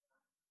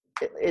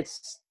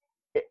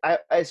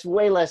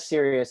way less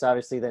serious,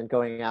 obviously, than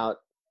going out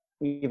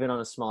even on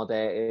a small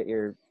day at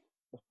your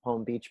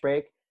home beach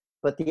break.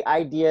 But the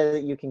idea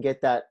that you can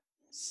get that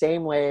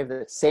same wave,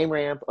 that same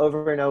ramp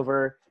over and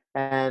over,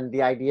 and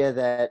the idea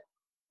that,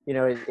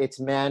 it's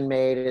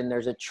man-made and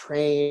there's a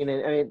train.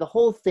 And I mean, the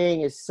whole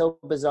thing is so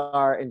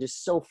bizarre and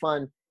just so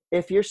fun.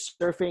 If you're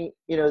surfing,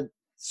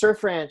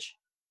 Surf Ranch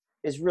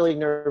is really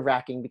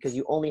nerve-wracking because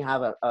you only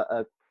have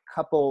a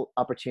couple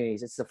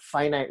opportunities. It's a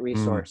finite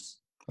resource.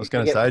 I was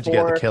going to say, did you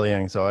get the Kelly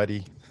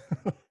anxiety?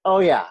 Oh,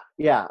 yeah.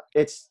 Yeah.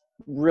 It's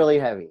really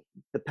heavy.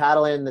 The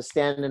paddling, the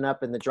standing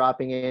up, and the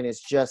dropping in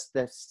is just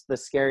the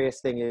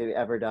scariest thing you've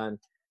ever done,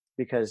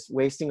 because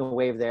wasting a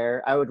wave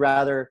there, I would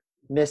rather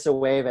miss a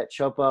wave at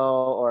Chopo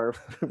or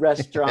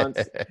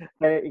restaurants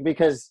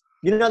because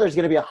there's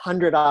going to be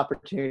 100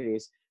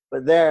 opportunities,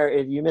 but there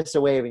you miss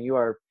a wave and you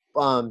are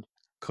bummed.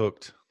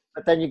 Cooked.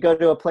 But then you go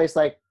to a place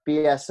like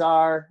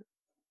BSR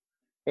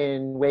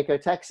in Waco,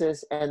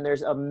 Texas, and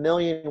there's a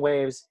million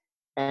waves,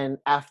 and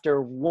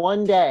after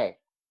one day,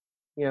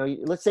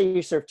 let's say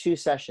you surf 2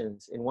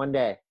 sessions in one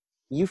day,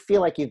 you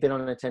feel like you've been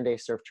on a 10-day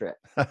surf trip.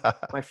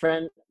 My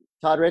friend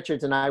Todd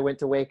Richards and I went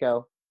to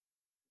Waco,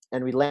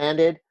 and we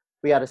landed.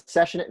 We had a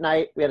session at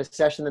night. We had a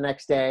session the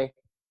next day,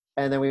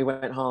 and then we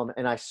went home.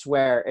 And I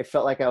swear, it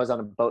felt like I was on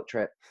a boat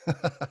trip.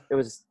 It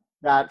was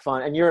that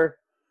fun, and you're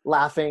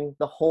laughing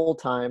the whole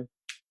time.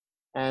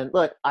 And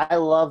look, I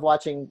love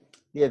watching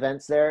the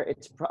events there.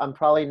 I'm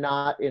probably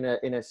not in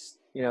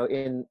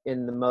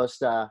the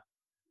most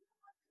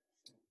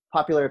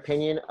popular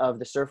opinion of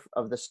the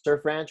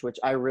surf ranch, which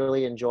I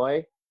really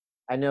enjoy.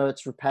 I know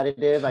it's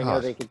repetitive. I know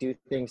they could do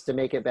things to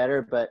make it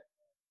better, but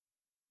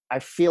I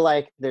feel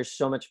like there's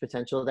so much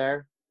potential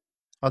there.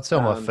 I'd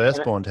sell my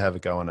firstborn to have a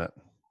go on it.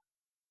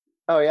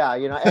 Oh yeah,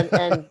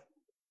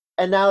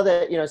 and now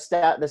that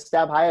the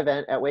Stab High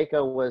event at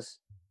Waco was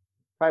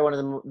probably one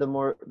of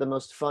the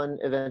most fun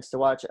events to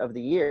watch of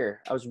the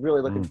year. I was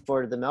really looking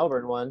forward to the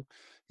Melbourne one.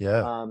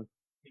 Yeah.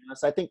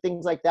 So I think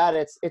things like that.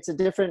 It's a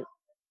different.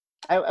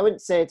 I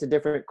wouldn't say it's a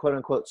different quote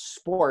unquote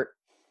sport,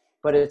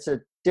 but it's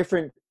a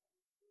different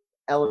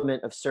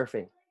element of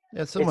surfing.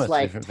 Yeah, it's almost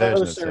like a different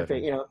version of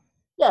surfing.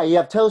 Yeah, you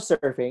have toe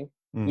surfing,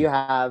 you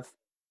have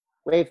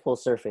wave pool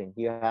surfing,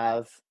 you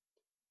have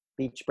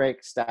beach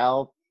break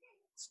style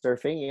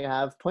surfing, you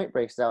have point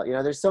break style.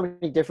 There's so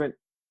many different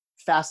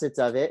facets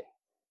of it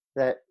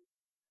that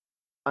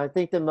I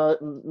think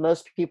the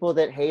most people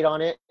that hate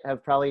on it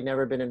have probably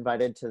never been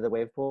invited to the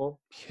wave pool.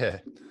 Yeah,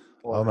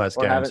 almost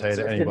guaranteed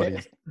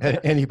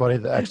anybody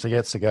that actually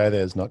gets to go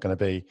there is not going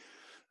to be.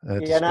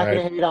 You're not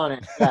going to hate on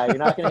it. Yeah, you're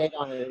not going to hate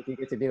on it if you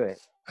get to do it.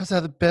 I've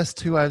had the best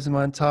 2 waves in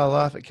my entire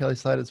life at Kelly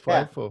Slater's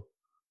wave pool.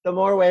 The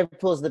more wave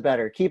pools, the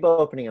better. Keep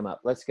opening them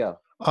up. Let's go.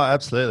 Oh,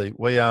 absolutely.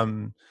 We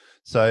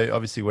so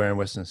obviously we're in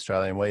Western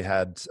Australia, and we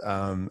had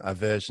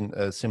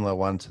a similar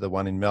one to the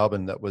one in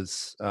Melbourne that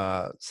was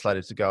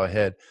slated to go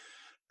ahead,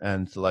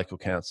 and the local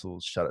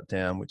council shut it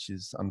down, which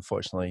is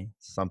unfortunately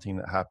something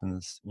that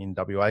happens in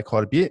WA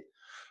quite a bit.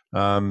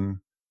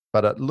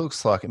 But it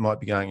looks like it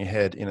might be going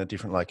ahead in a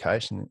different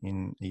location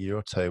in a year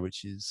or two,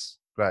 which is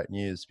great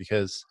news,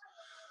 because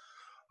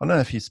I don't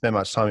know if you spend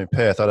much time in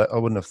Perth. I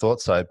wouldn't have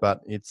thought so,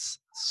 but it's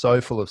so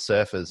full of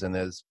surfers, and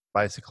there's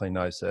basically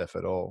no surf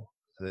at all.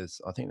 I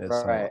think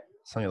there's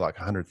something like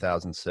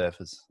 100,000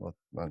 surfers. Well,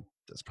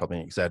 that's probably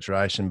an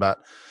exaggeration, but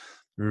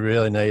we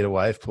really need a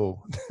wave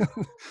pool.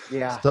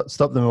 Yeah.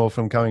 Stop them all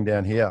from coming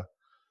down here.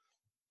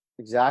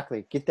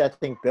 Exactly. Get that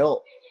thing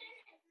built.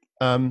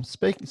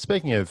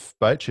 Speaking of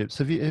boat trips,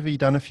 have you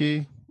done a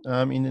few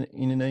in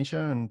Indonesia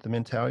and the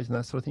Mentawais and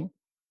that sort of thing?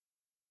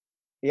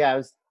 Yeah, I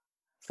was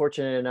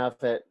fortunate enough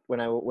that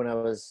when I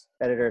was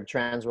editor of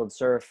Transworld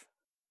Surf,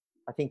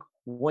 I think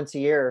once a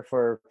year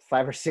for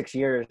 5 or 6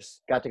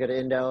 years, got to go to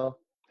Indo.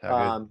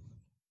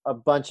 A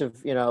bunch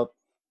of the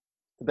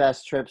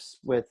best trips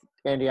with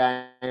Andy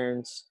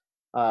Irons,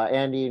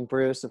 Andy and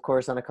Bruce, of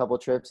course, on a couple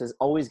of trips is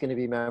always going to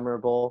be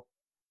memorable.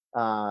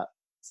 Most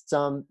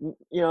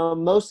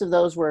of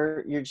those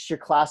were your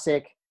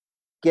classic,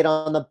 get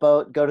on the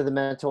boat, go to the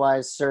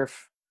Mentawais,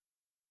 surf,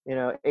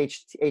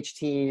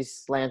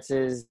 HTs,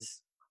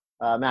 Lances,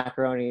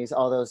 Macaronis,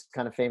 all those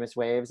kind of famous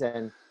waves.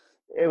 And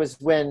it was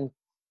when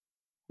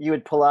you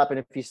would pull up, and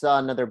if you saw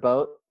another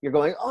boat, you're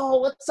going,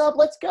 oh, what's up?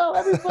 Let's go.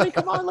 Everybody,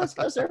 come on, let's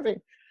go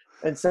surfing.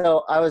 And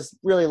so I was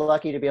really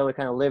lucky to be able to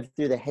kind of live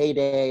through the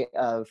heyday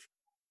of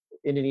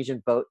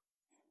Indonesian boat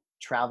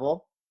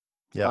travel.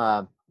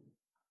 Yeah.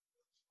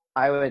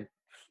 I would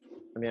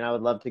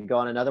love to go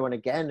on another one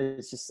again.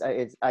 It's just,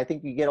 I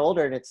think you get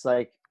older and it's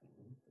like,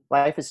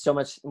 life is so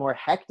much more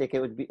hectic.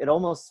 It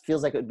almost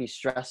feels like it would be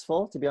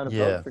stressful to be on a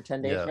boat for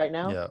 10 days right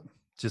now. Yeah.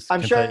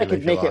 I'm sure I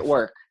could make it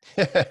work,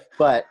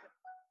 but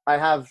I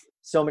have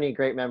so many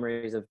great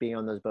memories of being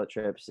on those boat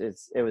trips. That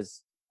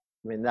is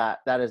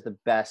the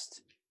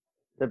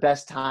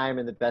best time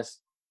and the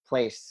best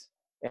place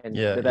and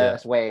the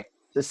best way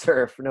to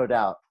surf, no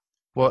doubt.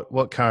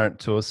 What current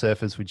tour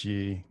surfers would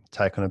you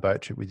take on a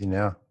boat trip with you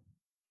now?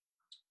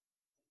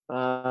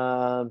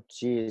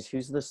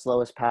 Who's the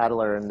slowest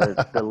paddler and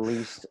the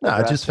least?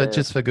 No, just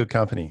for good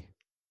company.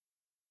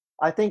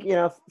 I think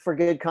for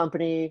good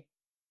company.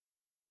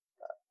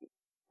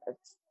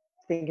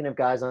 Thinking of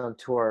guys on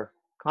tour,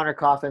 Connor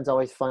Coffin's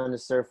always fun to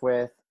surf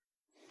with.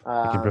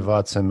 You can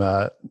provide some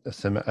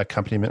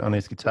accompaniment on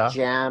his guitar.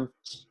 Jam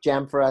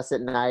for us at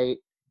night.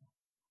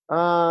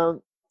 That's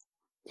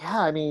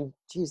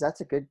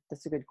a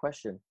good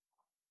question.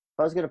 If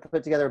I was going to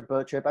put together a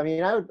boat trip, I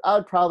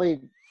would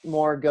probably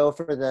more go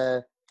for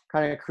the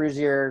kind of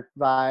cruisier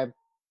vibe.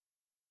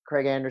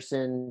 Craig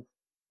Anderson,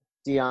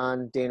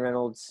 Dane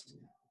Reynolds,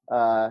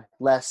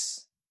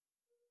 less,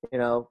 I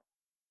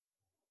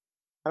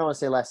don't want to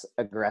say less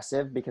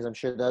aggressive, because I'm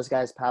sure those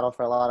guys paddle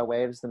for a lot of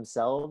waves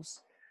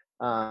themselves.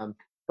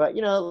 But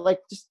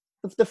like just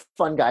the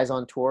fun guys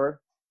on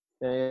tour,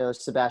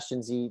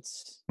 Sebastian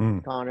Zietz,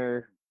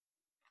 Connor,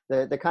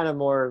 the kind of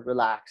more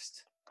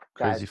relaxed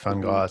guys. Crazy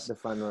fun guys. The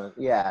fun one.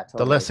 Yeah.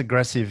 Totally. The less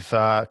aggressive,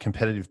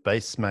 competitive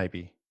beasts,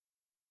 maybe.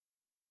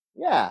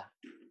 Yeah.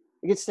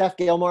 You get Steph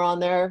Gilmore on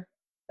there,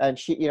 and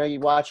she, you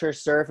watch her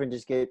surf and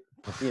just get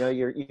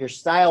your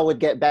style would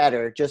get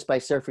better just by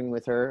surfing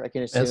with her, I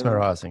can assume.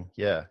 Mesmerizing.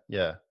 Yeah.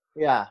 Yeah.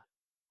 Yeah.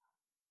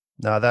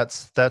 No,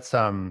 that's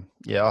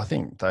yeah, I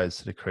think those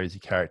sort of cruisy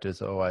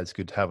characters are always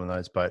good to have on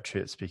those boat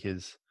trips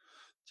because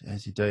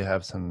as you do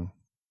have some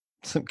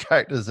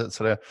characters that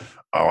sort of,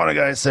 I want to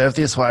go surf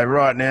this way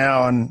right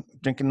now and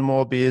drinking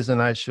more beers than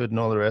they should and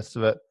all the rest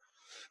of it.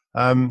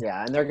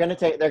 Yeah, and they're gonna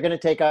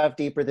take off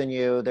deeper than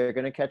you. They're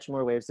gonna catch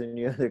more waves than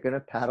you. They're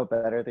gonna paddle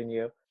better than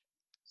you.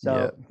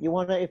 So you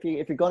want to, if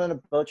you're going on a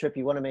boat trip,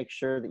 you want to make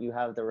sure that you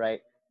have the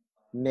right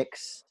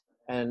mix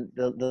and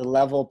the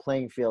level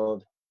playing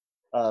field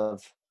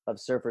of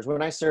surfers.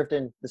 When I surfed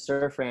in the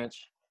surf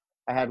ranch,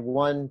 I had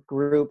one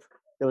group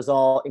that was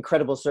all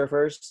incredible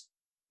surfers.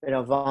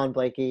 Vaughn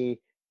Blakey,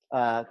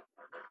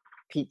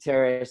 Pete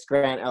Terrace,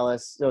 Grant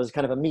Ellis. It was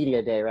kind of a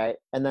media day, right?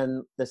 And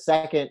then the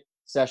second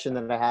session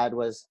that I had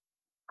was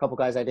a couple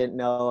guys I didn't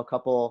know, a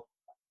couple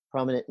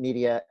prominent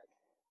media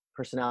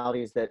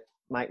personalities that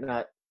might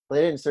not,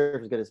 well, they didn't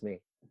surf as good as me.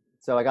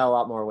 So I got a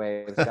lot more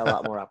waves, got a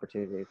lot more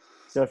opportunities.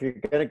 So if you're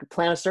going to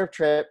plan a surf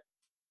trip,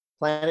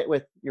 plan it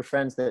with your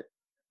friends that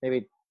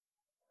maybe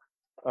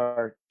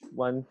are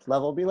one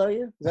level below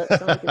you. Does that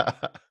sound like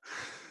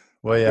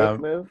a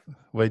move?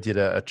 We did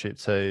a trip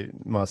to,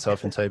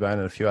 myself and T-Bone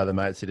and a few other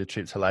mates did a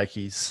trip to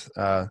Lakey's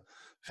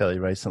fairly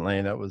recently,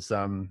 and it was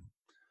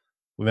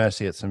we managed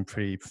to get some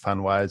pretty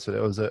fun waves, but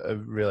it was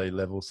a really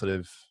level sort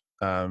of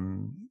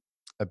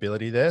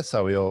ability there.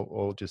 So we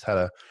all just had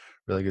a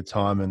really good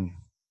time, and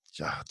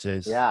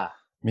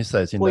miss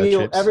those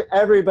indoor trips.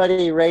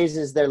 Everybody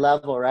raises their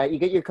level, right? You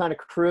get your kind of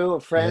crew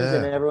of friends,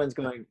 and everyone's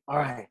going, all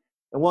right.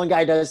 And one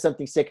guy does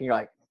something sick, and you're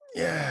like,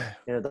 yeah.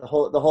 The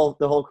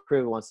whole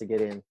crew wants to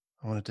get in.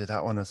 I want to do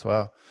that one as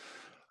well.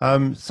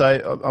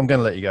 So I'm going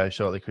to let you go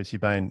shortly, Chris.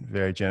 You've been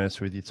very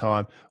generous with your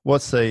time.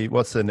 What's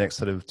the next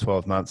sort of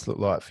 12 months look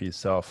like for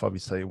yourself?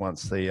 Obviously,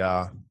 once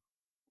the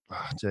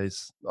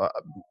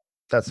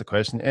that's the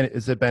question. And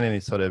has there been any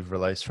sort of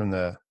release from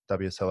the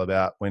WSL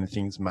about when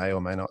things may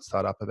or may not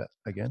start up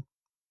again?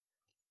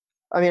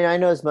 I mean, I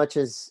know as much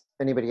as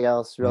anybody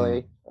else,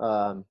 really.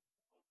 I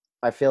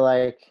feel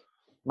like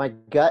my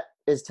gut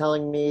is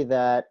telling me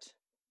that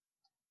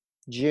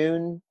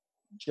June,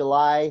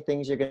 July,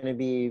 things are going to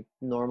be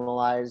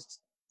normalized,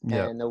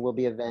 and there will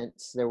be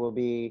events. There will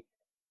be,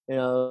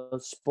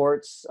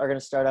 sports are going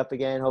to start up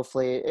again.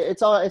 Hopefully,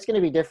 it's going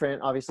to be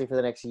different, obviously, for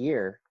the next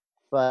year.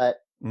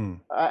 But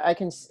I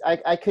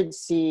could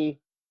see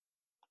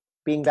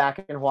being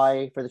back in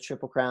Hawaii for the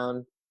Triple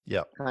Crown.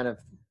 Yeah, kind of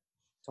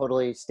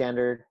totally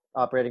standard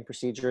operating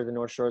procedure. The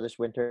North Shore this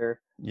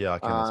winter. Yeah, I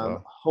can as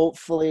well.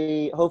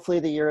 Hopefully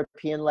the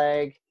European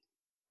leg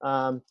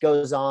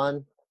goes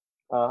on.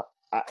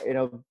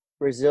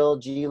 Brazil,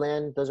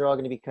 G-Land, those are all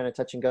going to be kind of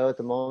touch and go at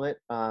the moment.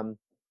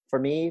 For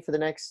me, for the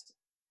next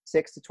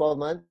 6 to 12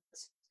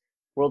 months,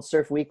 World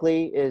Surf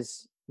Weekly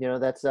is,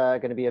 that's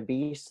going to be a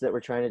beast that we're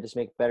trying to just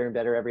make better and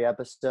better every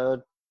episode.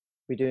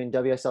 We're doing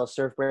WSL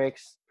surf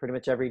breaks pretty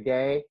much every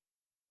day.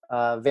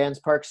 Vans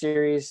Park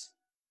Series,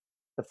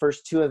 the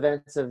first 2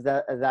 events of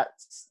that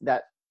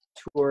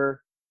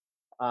tour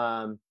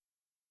are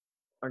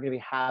going to be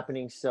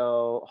happening.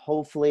 So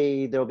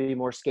hopefully there'll be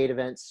more skate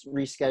events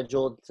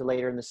rescheduled to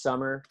later in the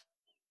summer.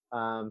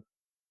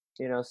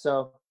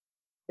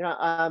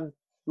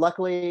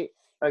 Luckily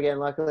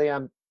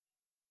I'm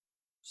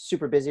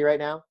super busy right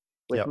now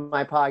with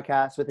my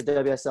podcast, with the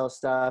WSL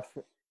stuff,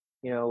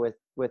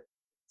 with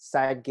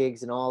side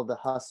gigs and all the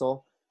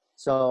hustle.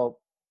 So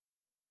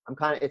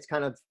it's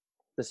kind of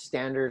the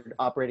standard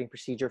operating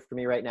procedure for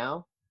me right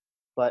now,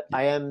 but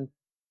I am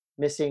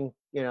missing,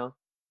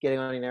 getting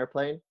on an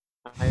airplane.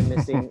 I'm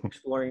missing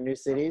exploring new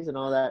cities and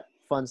all that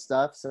fun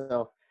stuff.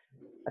 So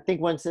I think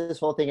once this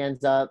whole thing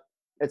ends up,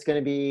 it's going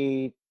to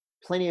be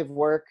plenty of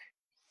work,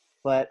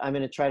 but I'm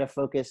going to try to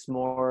focus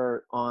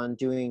more on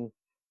doing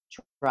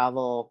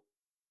travel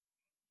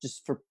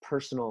just for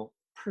personal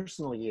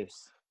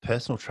use.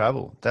 Personal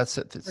travel. That's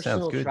it. That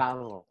sounds good.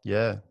 Travel.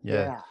 Yeah.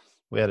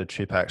 We had a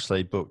trip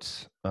actually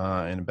booked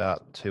in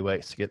about 2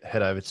 weeks to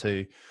head over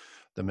to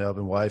the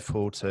Melbourne Wave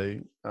Pool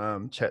to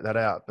check that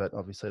out. But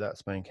obviously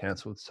that's been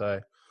cancelled. So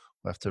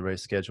we'll have to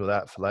reschedule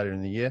that for later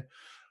in the year.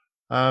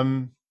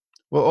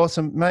 Well,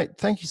 awesome, mate.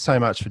 Thank you so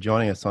much for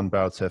joining us on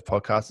Barreled Surf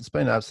Podcast. It's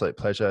been an absolute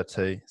pleasure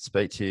to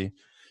speak to you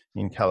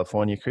in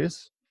California,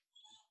 Chris.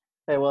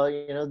 Hey, well,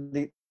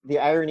 the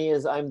irony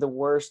is I'm the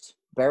worst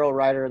barrel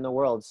rider in the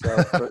world. So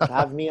to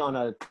have me on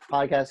a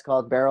podcast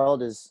called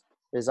Barreled is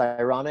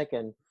ironic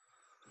and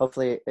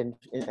hopefully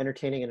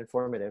entertaining and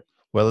informative.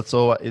 Well, it's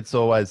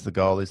always the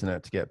goal, isn't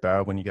it, to get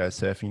barreled when you go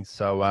surfing.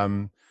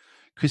 So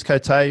Chris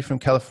Cote from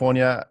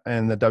California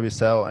and the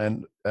WSL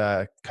and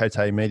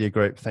Cote Media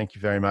Group, thank you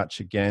very much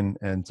again,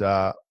 and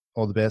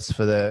all the best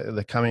for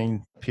the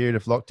coming period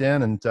of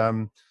lockdown. And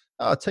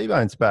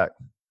T-Bone's back.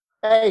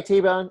 Hey,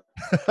 T-Bone.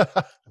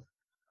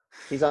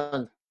 He's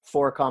on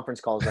 4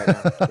 conference calls right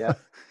now. Yeah,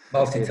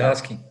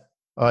 multitasking.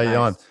 Oh, you're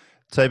on.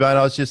 T-Bone,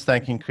 I was just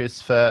thanking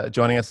Chris for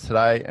joining us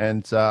today,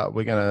 and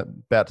we're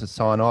about to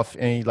sign off.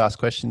 Any last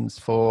questions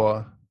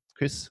for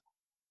Chris?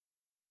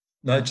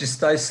 No, just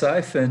stay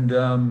safe, and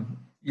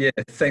yeah,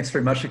 thanks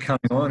very much for coming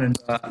on, and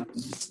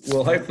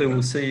well, hopefully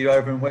we'll see you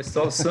over in West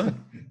Oz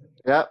soon.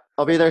 Yep,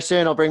 I'll be there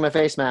soon. I'll bring my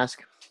face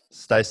mask.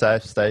 Stay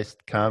safe, stay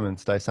calm, and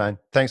stay sane.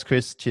 Thanks,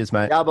 Chris. Cheers,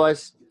 mate. Yeah,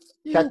 boys.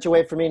 Catch a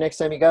wave for me next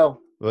time you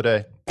go. Will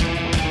do.